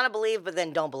 want to believe, but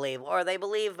then don't believe, or they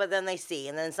believe, but then they see,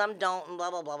 and then some don't, and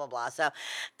blah blah blah blah blah. So,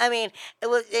 I mean,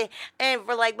 and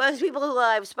for like most people who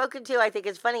I've spoken to, I think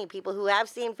it's funny. People who have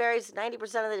seen fairies,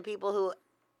 90% of the people who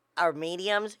are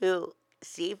mediums who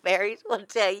see fairies will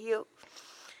tell you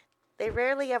they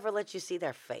rarely ever let you see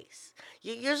their face.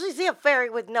 You usually see a fairy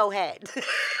with no head.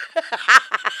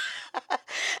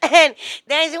 And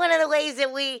that's one of the ways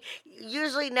that we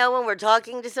usually know when we're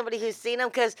talking to somebody who's seen them,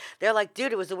 because they're like,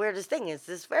 dude, it was the weirdest thing. It's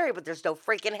this fairy, but there's no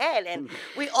freaking head. And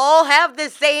we all have the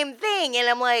same thing. And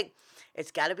I'm like,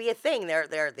 it's got to be a thing.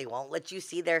 They won't let you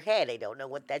see their head. I don't know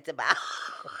what that's about.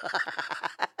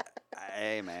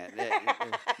 Hey, man.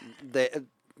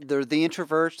 They're the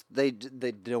introverts. They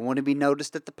don't want to be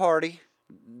noticed at the party.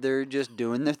 They're just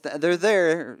doing their they're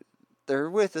there. They're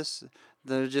with us.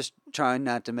 They're just trying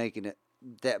not to make it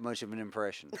that much of an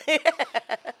impression.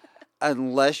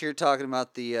 Unless you're talking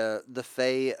about the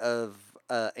Fae of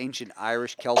ancient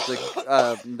Irish Celtic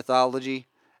mythology,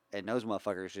 and those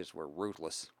motherfuckers just were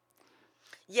ruthless.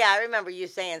 Yeah, I remember you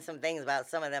saying some things about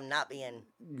some of them not being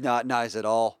Not nice at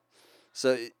all.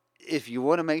 So if you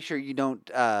want to make sure you don't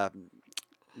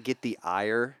get the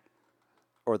ire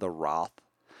or the wrath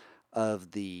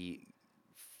of the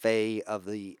Fae of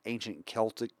the ancient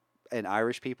Celtic and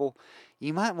Irish people,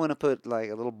 you might want to put like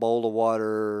a little bowl of water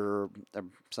or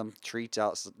some treats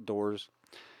outdoors.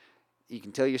 You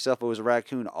can tell yourself it was a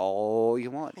raccoon all you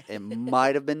want. It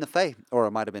might have been the Fae, or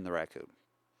it might have been the raccoon.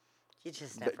 You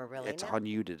just But never really it's know. on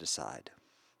you to decide.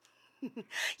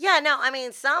 Yeah, no, I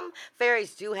mean, some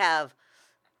fairies do have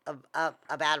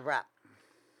a bad rep.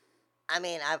 I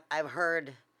mean, I've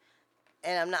heard,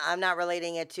 and I'm not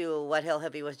relating it to what Hill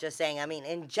Hippie was just saying. I mean,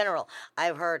 in general,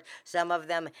 I've heard some of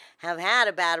them have had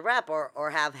a bad rep,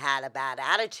 or have had a bad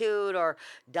attitude, or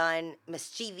done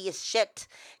mischievous shit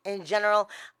in general.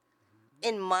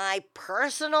 In my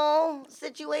personal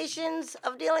situations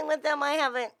of dealing with them, I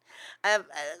haven't.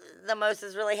 The most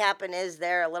that's really happened is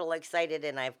they're a little excited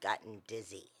and I've gotten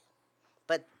dizzy.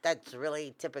 But that's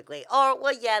really typically,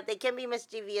 well, yeah, they can be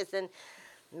mischievous and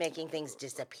making things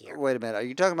disappear. Wait a minute. Are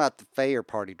you talking about the Fae or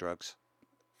party drugs?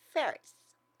 Fairies.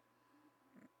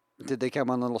 Did they come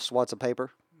on little swats of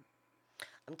paper?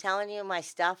 I'm telling you, my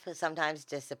stuff sometimes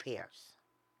disappears.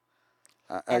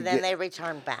 I And then get- they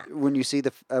return back. when you see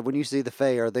the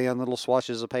Fae, are they on little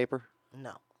swatches of paper?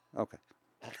 No. Okay,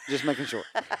 just making sure.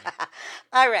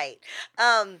 All right.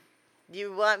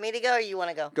 You want me to go or you want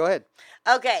to go? Go ahead.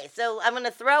 Okay, so I'm going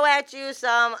to throw at you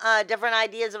some different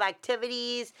ideas of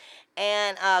activities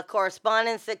and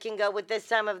correspondence that can go with this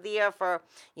time of the year for,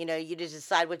 you to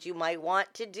decide what you might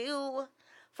want to do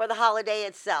for the holiday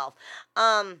itself.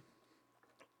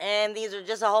 And these are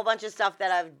just a whole bunch of stuff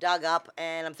that I've dug up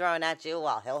and I'm throwing at you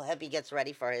while Hill Hippie gets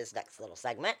ready for his next little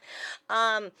segment.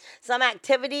 Some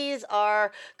activities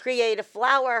are create a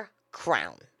flower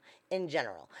crown in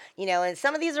general, and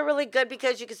some of these are really good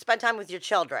because you can spend time with your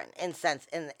children in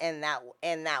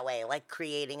that way, like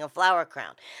creating a flower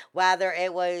crown, whether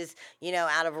it was,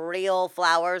 out of real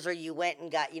flowers or you went and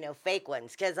got, fake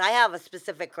ones. Because I have a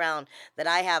specific crown that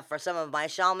I have for some of my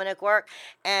shamanic work,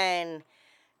 and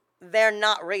they're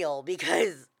not real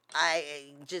because I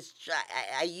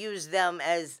use them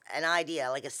as an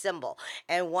idea, like a symbol,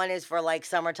 and one is for like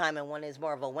summertime and one is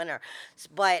more of a winter.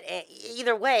 But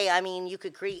either way, I mean, you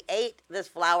could create this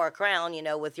flower crown,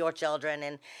 with your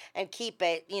children and keep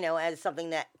it, as something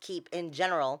that keep in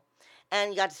general.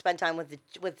 And you got to spend time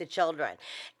with the children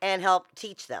and help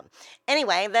teach them.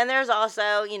 Anyway, then there's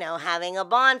also, having a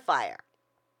bonfire.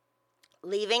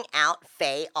 Leaving out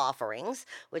Fae offerings,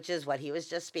 which is what he was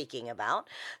just speaking about,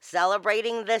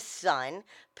 celebrating the sun,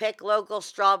 pick local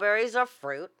strawberries or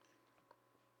fruit,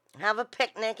 have a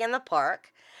picnic in the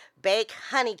park, bake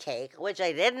honey cake, which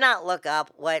I did not look up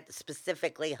what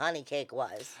specifically honey cake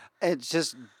was. It's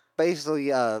just basically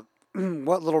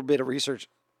what little bit of research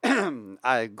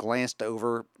I glanced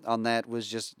over on that was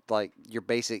just like your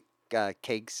basic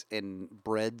cakes and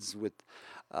breads with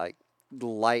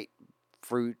light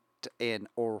fruit and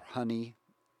or honey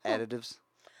additives.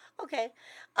 Okay.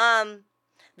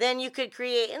 Then you could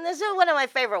create, and this is one of my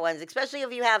favorite ones, especially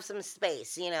if you have some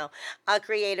space,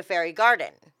 create a fairy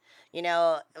garden.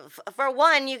 For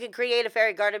one, you could create a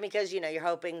fairy garden because, you're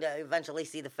hoping to eventually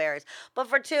see the fairies. But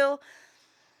for two,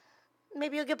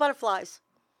 maybe you'll get butterflies.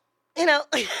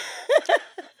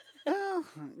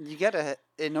 Well, you gotta,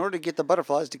 in order to get the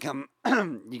butterflies to come,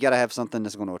 you gotta have something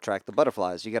that's going to attract the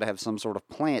butterflies. You gotta have some sort of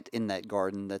plant in that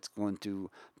garden that's going to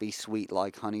be sweet,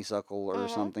 like honeysuckle or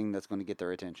something that's going to get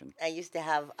their attention. I used to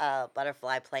have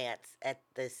butterfly plants at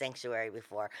the sanctuary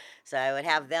before, so I would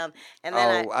have them, and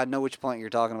then Oh, I know which plant you're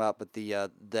talking about, but the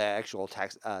actual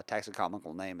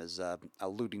taxonomical name is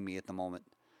eluding me at the moment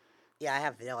yeah, I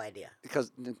have no idea.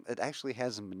 because it actually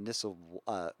has a municipal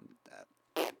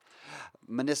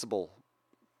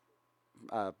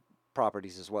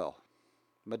properties as well.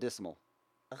 Medicinal.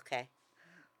 Okay,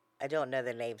 I don't know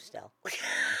the name still.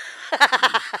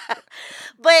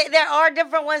 But there are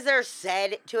different ones that are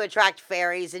said to attract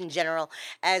fairies in general,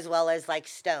 as well as like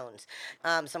stones,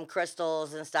 some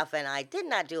crystals and stuff. And I did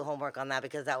not do homework on that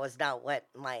because that was not what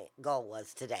my goal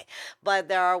was today. But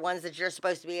there are ones that you're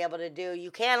supposed to be able to do.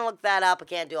 You can look that up. I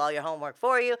can't do all your homework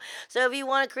for you. So if you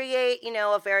want to create,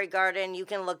 a fairy garden, you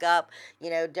can look up,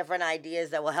 different ideas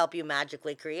that will help you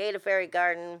magically create a fairy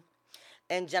garden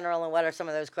in general, and what are some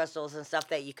of those crystals and stuff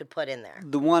that you could put in there.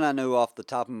 The one I know off the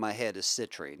top of my head is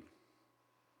citrine.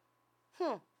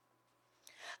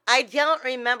 I don't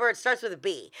remember. It starts with a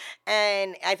B.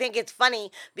 And I think it's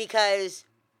funny because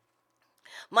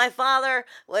my father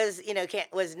was,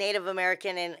 was Native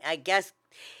American, and I guess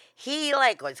he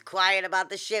was quiet about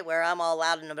the shit where I'm all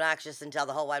loud and obnoxious and tell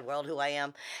the whole wide world who I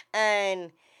am.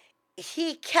 And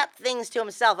he kept things to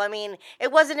himself. I mean,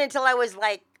 it wasn't until I was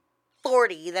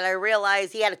 40 that I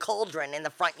realized he had a cauldron in the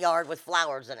front yard with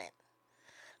flowers in it.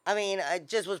 I mean, it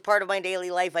just was part of my daily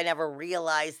life. I never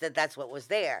realized that that's what was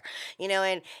there,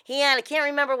 and he had, I can't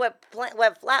remember what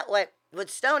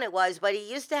stone it was, but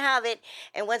he used to have it.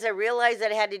 And once I realized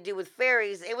that it had to do with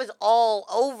fairies, it was all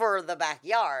over the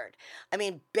backyard. I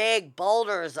mean, big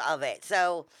boulders of it.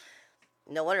 So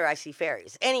no wonder I see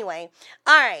fairies. Anyway,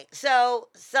 all right. So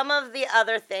some of the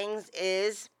other things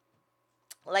is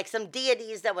some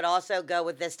deities that would also go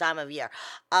with this time of year.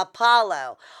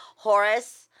 Apollo,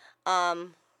 Horus,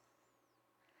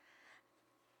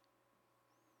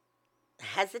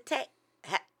 hesitate.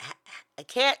 I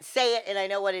can't say it, and I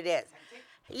know what it is.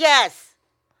 Yes.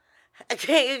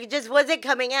 Okay, it just wasn't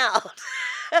coming out.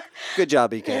 Good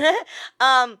job, EK.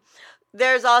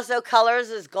 There's also colors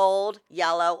is gold,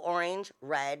 yellow, orange,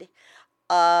 red.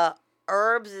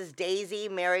 Herbs is daisy,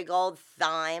 marigold,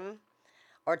 thyme,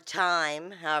 or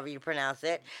thyme, however you pronounce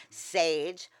it.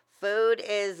 Sage. Food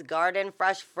is garden,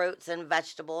 fresh fruits and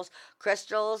vegetables.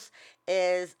 Crystals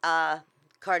is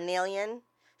carnelian,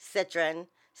 citron,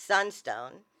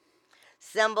 sunstone.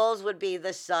 Symbols would be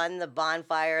the sun, the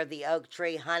bonfire, the oak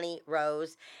tree, honey,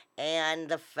 rose, and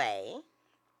the fae.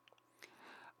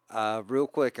 Real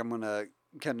quick, I'm going to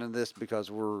cut into this because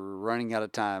we're running out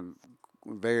of time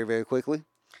very, very quickly.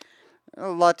 A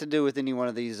lot to do with any one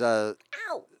of these Ow!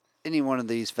 any one of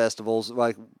these festivals,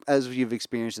 like as you've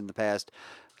experienced in the past.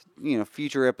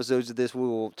 Future episodes of this, we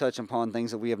will touch upon things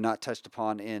that we have not touched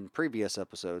upon in previous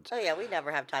episodes. Oh, yeah, we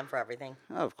never have time for everything.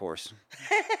 Of course.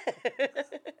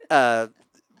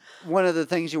 One of the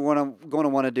things you're going to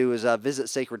want to do is visit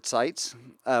sacred sites.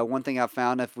 One thing I've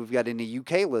found, if we've got any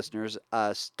UK listeners,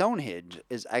 Stonehenge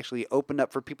is actually opened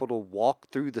up for people to walk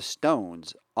through the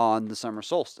stones on the summer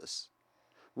solstice,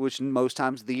 which most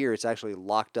times of the year it's actually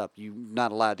locked up. You're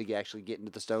not allowed to actually get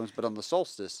into the stones, but on the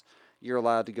solstice, you're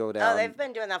allowed to go down. Oh, they've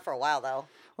been doing that for a while, though.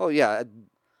 Oh, yeah.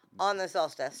 On the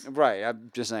solstice. Right. I'm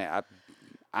just saying,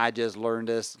 I just learned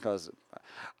this because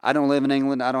I don't live in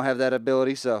England. I don't have that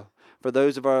ability. So for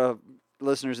those of our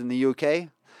listeners in the UK,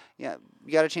 yeah,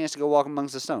 you got a chance to go walk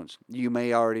amongst the stones. You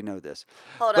may already know this.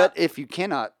 Hold but up. if you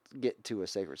cannot get to a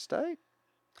sacred site,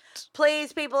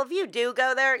 Please, people, if you do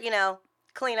go there,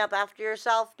 clean up after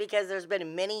yourself, because there's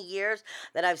been many years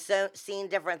that I've seen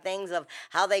different things of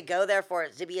how they go there for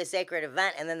it to be a sacred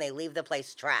event, and then they leave the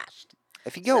place trashed.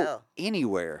 if you go So-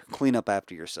 anywhere, clean up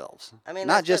after yourselves. I mean,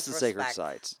 not that's just just the sacred respect.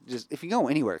 sites. Just if you go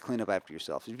anywhere, clean up after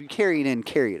yourself. If you carry it in,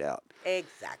 carry it out.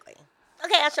 Exactly.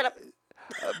 Okay, I'll shut up.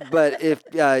 But if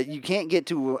you can't get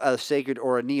to a sacred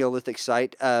or a Neolithic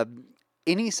site,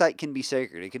 any site can be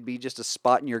sacred. It could be just a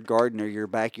spot in your garden or your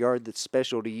backyard that's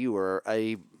special to you, or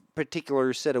a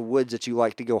particular set of woods that you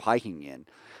like to go hiking in.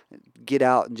 Get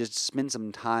out and just spend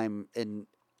some time and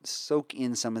soak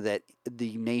in some of that,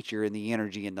 the nature and the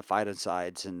energy and the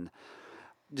phytoncides and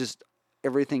just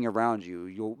everything around you.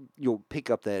 You'll pick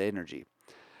up that energy.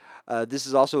 This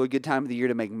is also a good time of the year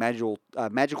to make magical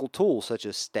tools such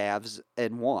as staves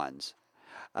and wands.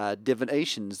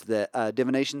 Divination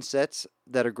sets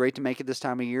that are great to make at this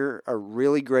time of year are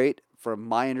really great. From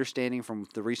my understanding, from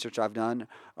the research I've done,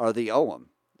 are the Ogham.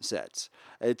 sets.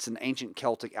 It's an ancient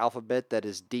Celtic alphabet that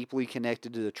is deeply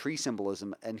connected to the tree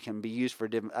symbolism and can be used for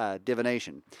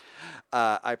divination.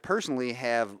 I personally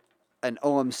have an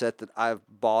OM set that I've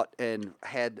bought and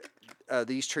had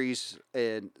these trees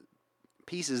and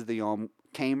pieces of the OM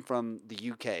came from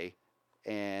the UK,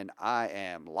 and I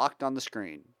am locked on the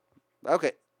screen.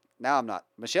 Okay, now I'm not.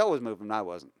 Michelle was moving, I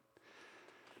wasn't.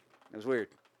 It was weird.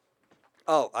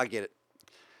 Oh, I get it.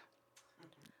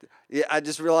 Yeah, I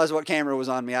just realized what camera was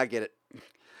on me. I get it.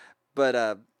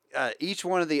 But each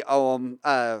one of the OM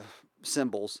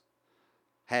symbols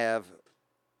have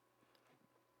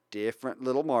different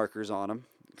little markers on them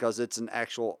because it's an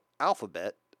actual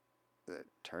alphabet.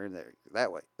 Turn there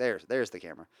that way. There's the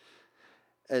camera.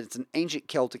 It's an ancient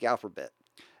Celtic alphabet,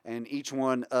 and each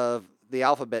one of the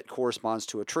alphabet corresponds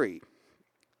to a tree.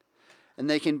 And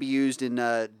they can be used in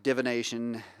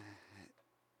divination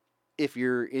if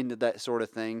you're into that sort of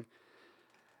thing.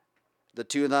 The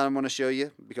two that I'm going to show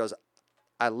you, because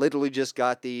I literally just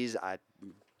got these. I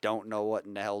don't know what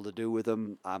in the hell to do with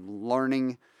them. I'm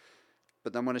learning.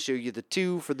 But I'm going to show you the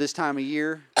two for this time of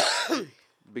year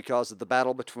because of the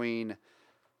battle between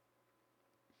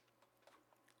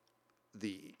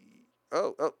the...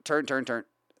 turn.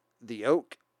 The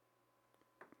oak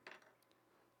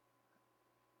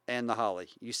and the holly.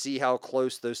 You see how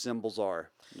close those symbols are.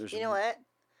 You know what?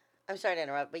 I'm sorry to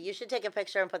interrupt, but you should take a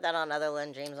picture and put that on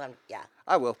Otherland, James. Yeah.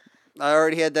 I will. I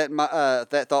already had that in my,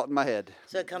 that thought in my head.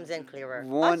 So it comes in clearer.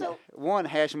 One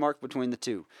hash mark between the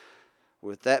two.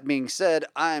 With that being said,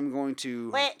 I'm going to...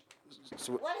 Wait.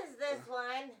 What is this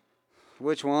one?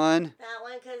 Which one? That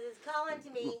one, because it's calling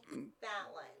to me.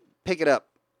 That one. Pick it up.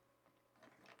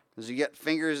 Because you get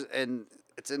fingers and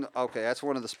it's in... Okay, that's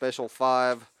one of the special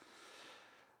 5.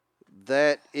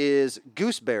 That is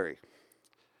gooseberry.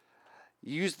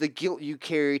 Use the guilt you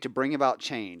carry to bring about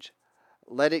change.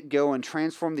 Let it go and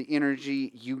transform the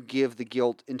energy you give the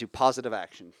guilt into positive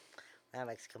action. That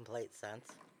makes complete sense.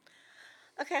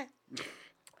 Okay.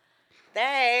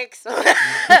 Thanks.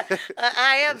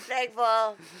 I am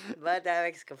thankful, but that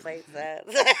makes complete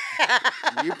sense.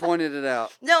 You pointed it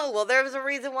out. No, well, there was a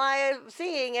reason why I'm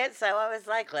seeing it, so I was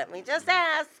like, let me just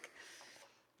ask.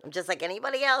 I'm just like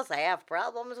anybody else. I have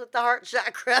problems with the heart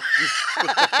chakra.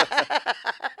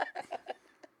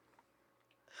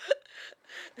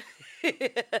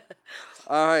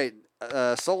 All right.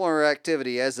 Solar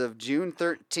activity as of June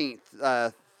 13th,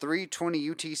 3:20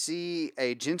 UTC,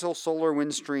 a gentle solar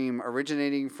wind stream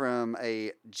originating from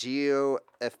a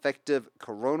geo-effective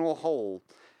coronal hole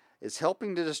is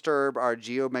helping to disturb our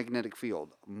geomagnetic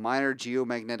field. Minor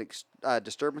geomagnetic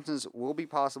disturbances will be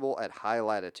possible at high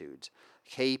latitudes.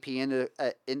 KP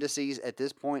indices at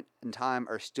this point in time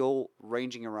are still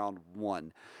ranging around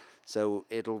 1. So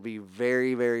it'll be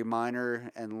very, very minor.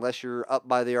 Unless you're up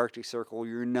by the Arctic Circle,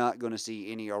 you're not going to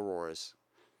see any auroras.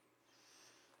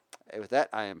 And with that,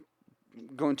 I am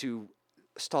going to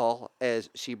stall as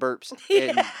she burps,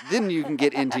 and then you can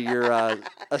get into your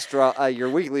your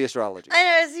weekly astrology. I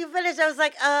know, as you finished, I was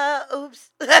like, oops.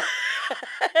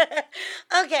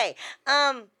 Okay,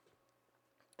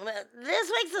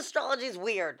 this week's astrology is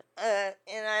weird, and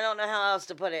I don't know how else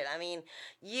to put it. I mean,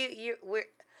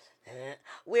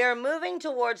 we're moving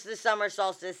towards the summer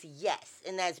solstice, yes,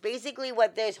 and that's basically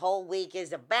what this whole week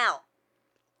is about.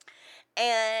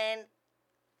 And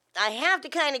I have to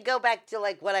kind of go back to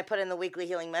like what I put in the weekly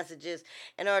healing messages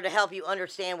in order to help you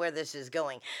understand where this is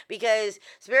going. Because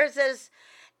Spirit says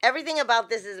everything about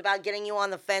this is about getting you on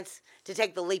the fence to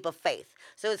take the leap of faith.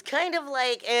 So it's kind of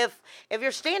like if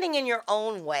you're standing in your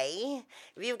own way,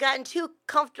 if you've gotten too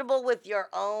comfortable with your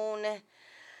own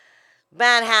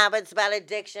bad habits, bad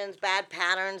addictions, bad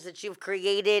patterns that you've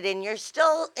created, and you're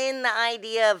still in the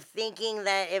idea of thinking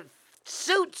that it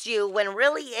suits you when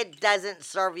really it doesn't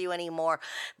serve you anymore.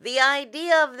 The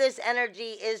idea of this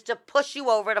energy is to push you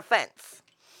over the fence.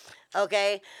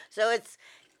 Okay? So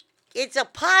it's a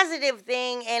positive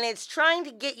thing, and it's trying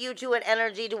to get you to an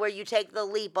energy to where you take the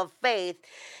leap of faith,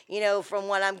 from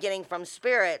what I'm getting from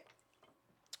Spirit.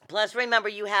 Plus, remember,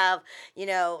 you have,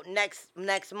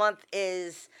 next month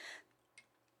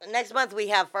we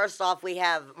have, first off, we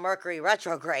have Mercury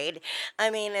retrograde.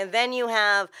 And then you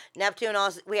have Neptune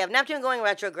also. We have Neptune going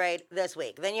retrograde this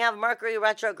week. Then you have Mercury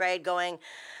retrograde going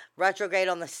retrograde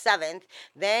on the 7th.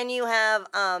 Then you have,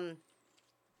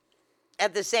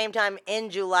 at the same time in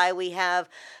July, we have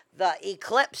the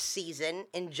eclipse season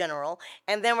in general.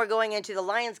 And then we're going into the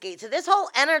Lion's Gate. So this whole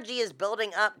energy is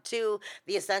building up to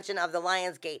the ascension of the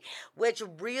Lion's Gate, which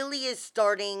really is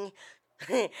starting,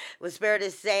 what Spirit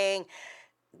is saying,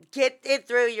 get it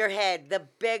through your head. The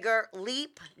bigger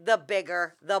leap, the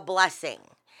bigger the blessing.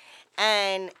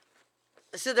 And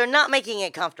So they're not making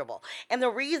it comfortable. And the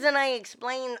reason I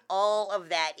explain all of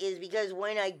that is because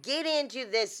when I get into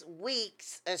this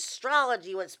week's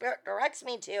astrology, what Spirit directs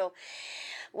me to,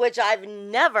 which I've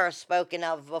never spoken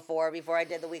of before I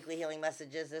did the weekly healing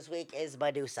messages this week, is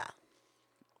Medusa.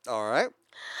 All right.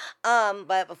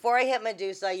 But before I hit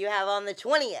Medusa, you have on the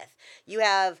 20th, you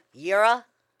have Yura.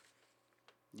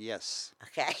 Yes.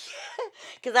 Okay.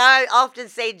 Because I often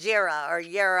say Jira or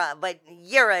Yura, but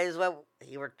Yura is what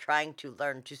you were trying to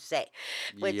learn to say,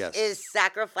 which Yes. is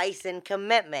sacrifice and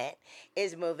commitment,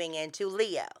 is moving into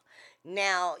Leo.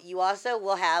 Now, you also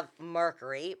will have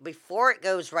Mercury, before it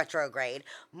goes retrograde,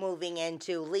 moving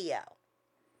into Leo.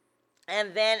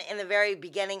 And then in the very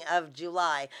beginning of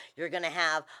July, you're going to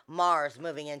have Mars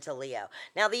moving into Leo.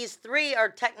 Now, these three are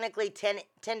technically 10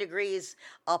 degrees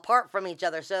apart from each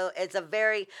other. So it's a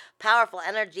very powerful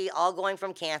energy all going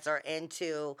from Cancer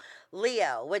into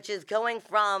Leo, which is going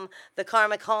from the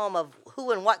karmic home of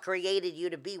who and what created you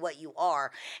to be what you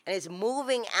are. And it's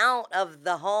moving out of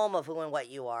the home of who and what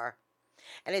you are.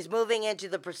 And is moving into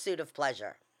the pursuit of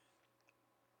pleasure.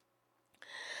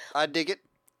 I dig it.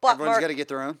 But Everyone's got to get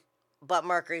their own. But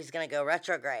Mercury's going to go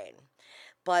retrograde.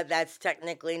 But that's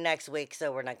technically next week,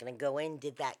 so we're not going to go into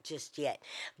that just yet.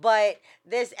 But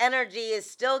this energy is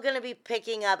still going to be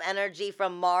picking up energy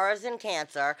from Mars and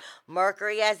Cancer.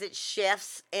 Mercury as it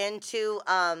shifts into,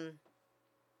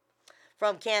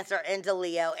 from Cancer into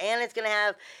Leo. And it's going to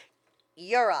have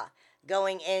Ura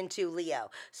going into Leo.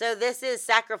 So this is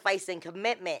sacrifice and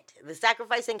commitment. The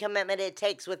sacrifice and commitment it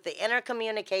takes with the inner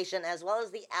communication as well as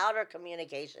the outer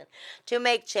communication to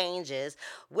make changes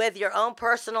with your own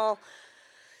personal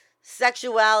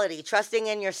sexuality, trusting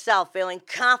in yourself, feeling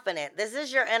confident. This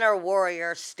is your inner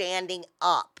warrior standing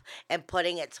up and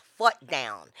putting its foot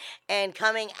down and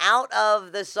coming out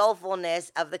of the soulfulness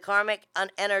of the karmic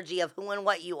energy of who and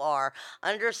what you are,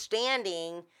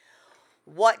 understanding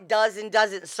what does and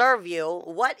doesn't serve you,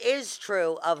 what is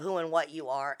true of who and what you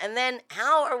are, and then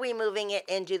how are we moving it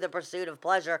into the pursuit of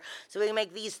pleasure so we can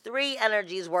make these three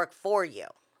energies work for you.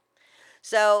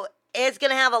 So it's going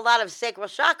to have a lot of sacral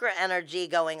chakra energy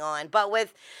going on, but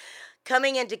with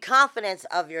coming into confidence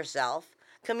of yourself,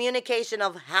 communication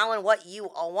of how and what you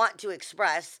want to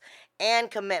express, and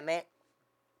commitment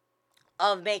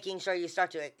of making sure you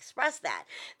start to express that.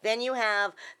 Then you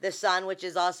have the sun, which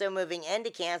is also moving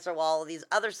into Cancer while all these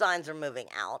other signs are moving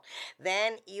out.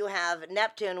 Then you have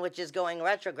Neptune, which is going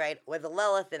retrograde with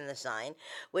Lilith in the sign,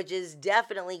 which is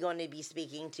definitely going to be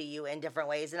speaking to you in different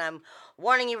ways. And I'm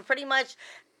warning you pretty much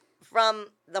from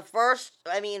the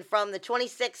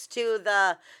 26th to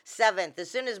the 7th, as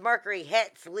soon as Mercury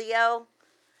hits Leo,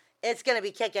 it's going to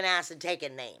be kicking ass and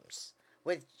taking names.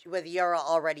 With Ura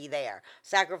already there.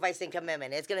 Sacrifice and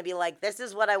commitment. It's going to be like, this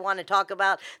is what I want to talk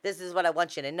about. This is what I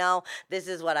want you to know. This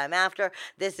is what I'm after.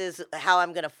 This is how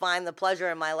I'm going to find the pleasure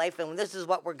in my life. And this is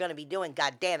what we're going to be doing.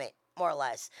 God damn it. More or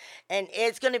less. And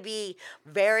it's going to be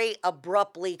very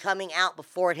abruptly coming out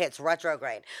before it hits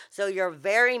retrograde. So you're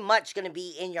very much going to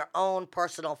be in your own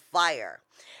personal fire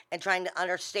and trying to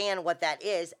understand what that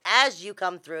is as you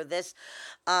come through this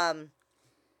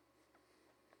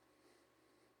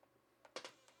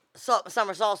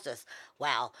summer solstice.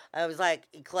 Wow. I was like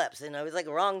eclipse, and I was like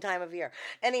wrong time of year.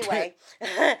 Anyway,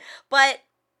 but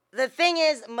the thing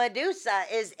is, Medusa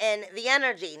is in the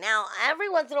energy. Now, every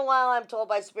once in a while, I'm told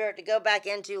by Spirit to go back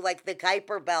into like the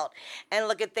Kuiper belt and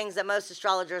look at things that most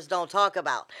astrologers don't talk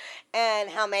about.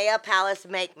 And Haumea, Pallas,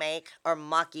 Make, or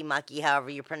Maki, however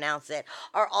you pronounce it,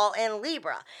 are all in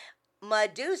Libra.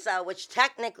 Medusa, which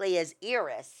technically is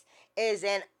Eris, is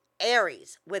in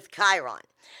Aries with Chiron.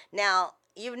 Now,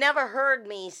 you've never heard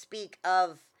me speak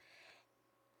of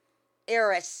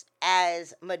Eris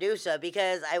as Medusa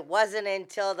because it wasn't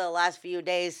until the last few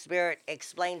days Spirit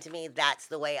explained to me that's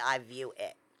the way I view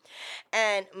it.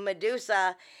 And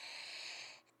Medusa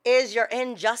is your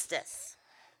injustice.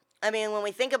 I mean, when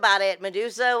we think about it,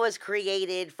 Medusa was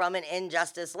created from an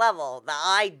injustice level.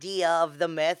 The idea of the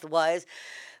myth was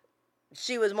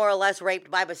she was more or less raped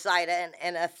by Poseidon,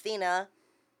 and Athena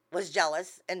was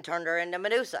jealous and turned her into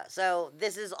Medusa. So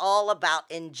this is all about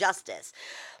injustice.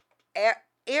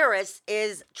 Eris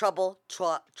is trouble,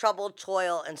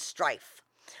 toil, and strife.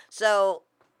 So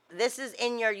this is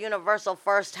in your universal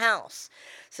first house.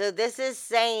 So this is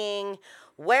saying,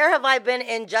 where have I been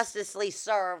injusticely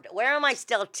served? Where am I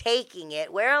still taking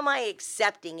it? Where am I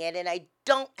accepting it? And I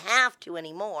don't have to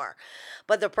anymore.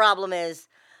 But the problem is,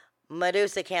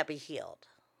 Medusa can't be healed.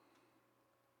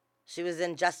 She was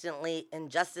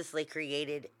injusticely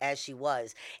created as she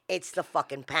was. It's the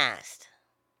fucking past.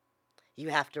 You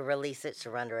have to release it,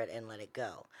 surrender it, and let it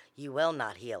go. You will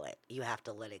not heal it. You have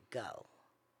to let it go.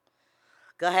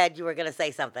 Go ahead. You were going to say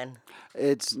something.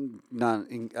 It's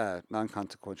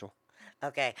non-consequential.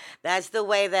 Okay. That's the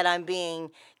way that I'm being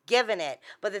given it.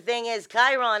 But the thing is,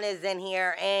 Chiron is in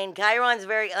here, and Chiron's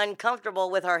very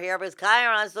uncomfortable with her here because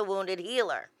Chiron's the wounded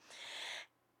healer.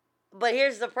 But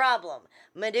here's the problem.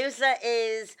 Medusa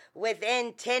is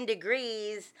within 10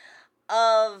 degrees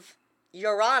of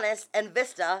Uranus and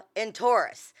Vesta in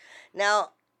Taurus.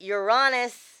 Now,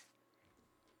 Uranus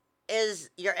is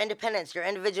your independence, your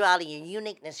individuality, your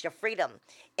uniqueness, your freedom.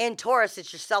 In Taurus,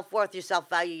 it's your self-worth, your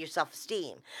self-value, your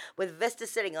self-esteem. With Vesta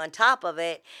sitting on top of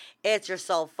it, it's your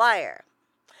soul fire.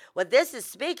 What this is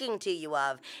speaking to you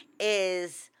of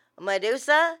is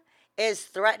Medusa is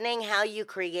threatening how you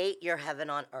create your heaven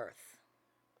on earth.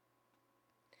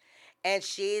 And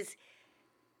she's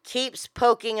keeps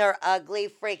poking her ugly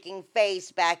freaking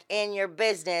face back in your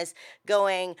business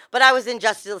going, but I was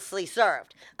injustly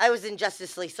served. I was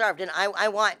injustly served. And I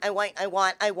want. And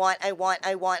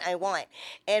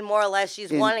more or less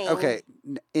she's wanting. Okay,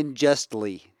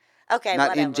 unjustly. Okay, Not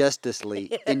whatever.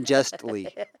 injusticely. Unjustly.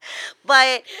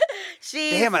 But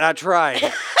she's. Damn it, I tried.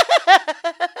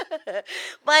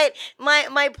 But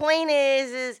my point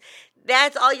is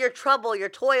that's all your trouble, your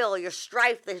toil, your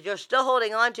strife that you're still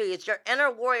holding on to. It's your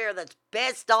inner warrior that's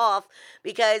pissed off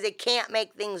because it can't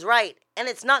make things right. And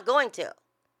it's not going to.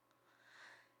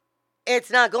 It's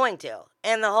not going to.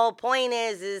 And the whole point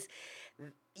is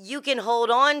you can hold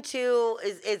on to,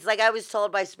 it's like I was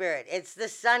told by Spirit, it's the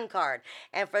Sun card.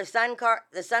 And for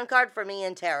the Sun card for me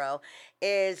in tarot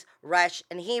is Resh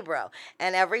and Hebrew.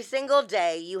 And every single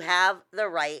day you have the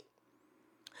right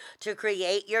to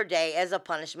create your day as a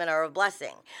punishment or a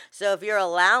blessing. So if you're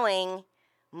allowing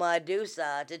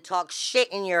Medusa to talk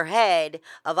shit in your head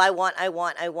of I want,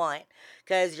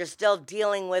 because you're still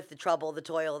dealing with the trouble, the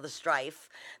toil, the strife,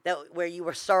 that where you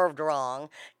were served wrong,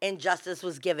 injustice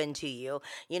was given to you,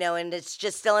 and it's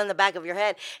just still in the back of your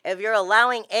head. If you're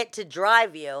allowing it to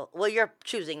drive you, well, you're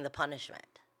choosing the punishment.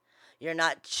 You're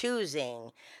not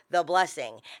choosing the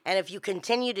blessing. And if you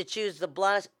continue to choose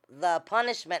the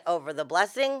punishment over the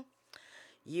blessing,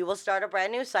 you will start a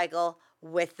brand new cycle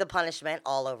with the punishment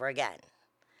all over again.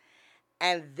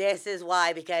 And this is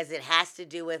why, because it has to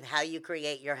do with how you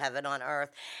create your heaven on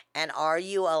earth. And are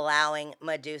you allowing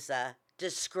Medusa to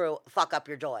fuck up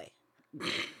your joy?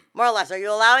 More or less, are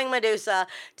you allowing Medusa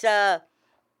to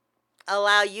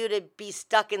allow you to be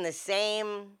stuck in the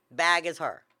same bag as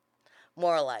her?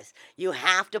 More or less. You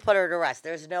have to put her to rest.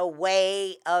 There's no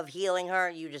way of healing her.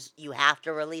 You have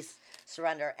to release,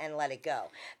 surrender, and let it go.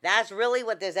 That's really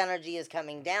what this energy is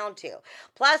coming down to.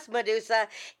 Plus, Medusa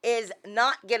is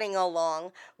not getting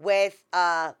along with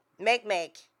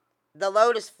Make, the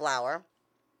lotus flower,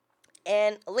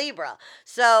 in Libra.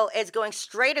 So it's going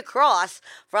straight across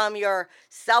from your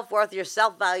self-worth, your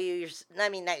self-value,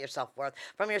 not your self-worth,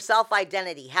 from your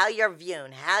self-identity, how you're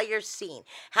viewed, how you're seen,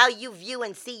 how you view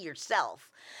and see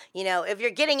yourself. If you're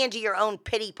getting into your own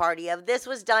pity party of this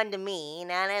was done to me,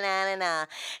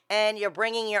 and you're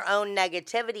bringing your own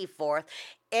negativity forth,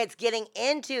 it's getting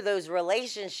into those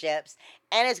relationships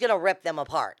and it's going to rip them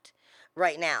apart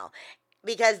right now.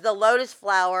 Because the lotus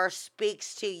flower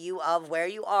speaks to you of where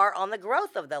you are on the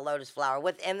growth of the lotus flower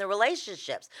within the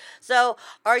relationships. So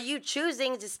are you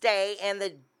choosing to stay in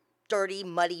the dirty,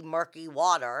 muddy, murky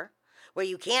water where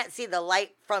you can't see the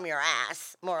light from your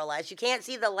ass, more or less? You can't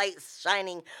see the light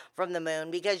shining from the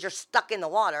moon because you're stuck in the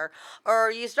water. Or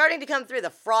are you starting to come through the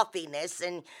frothiness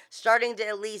and starting to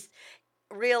at least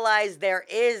realize there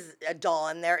is a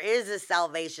dawn, there is a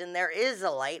salvation, there is a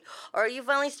light? Or are you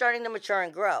finally starting to mature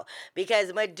and grow?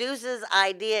 Because Medusa's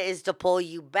idea is to pull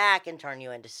you back and turn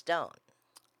you into stone.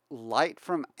 Light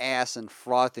from ass and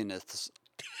frothiness,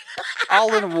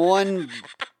 all in one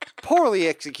poorly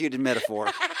executed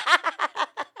metaphor.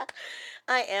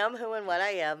 I am who and what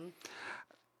I am.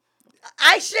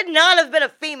 I should not have been a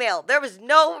female. There was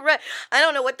I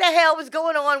don't know what the hell was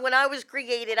going on when I was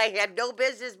created. I had no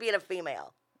business being a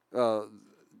female.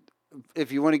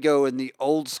 If you want to go in the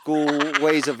old school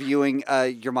ways of viewing,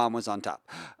 your mom was on top.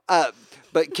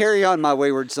 But carry on, my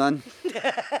wayward son.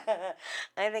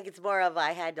 I think it's more of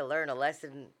I had to learn a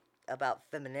lesson about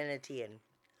femininity, and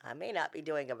I may not be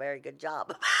doing a very good job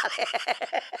about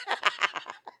it.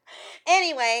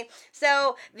 Anyway,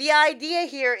 so the idea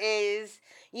here is,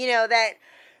 that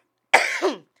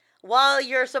while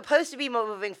you're supposed to be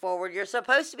moving forward, you're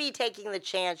supposed to be taking the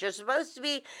chance, you're supposed to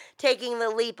be taking the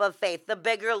leap of faith. The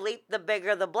bigger leap, the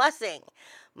bigger the blessing.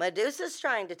 Medusa's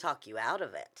trying to talk you out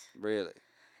of it. Really?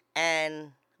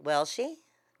 And will she?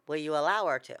 Will you allow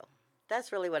her to?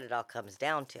 That's really what it all comes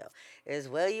down to, is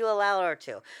will you allow her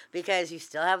to? Because you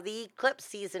still have the eclipse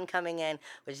season coming in,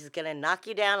 which is going to knock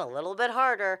you down a little bit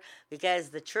harder because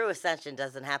the true ascension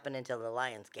doesn't happen until the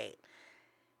Lion's Gate.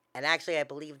 And actually, I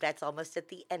believe that's almost at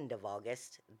the end of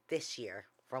August this year,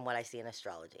 from what I see in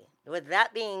astrology. With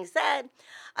that being said,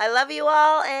 I love you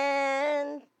all,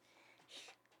 and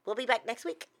we'll be back next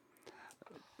week.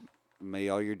 May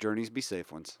all your journeys be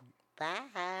safe ones.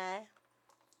 Bye.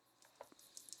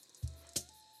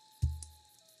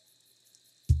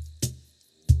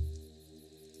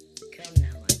 Come now.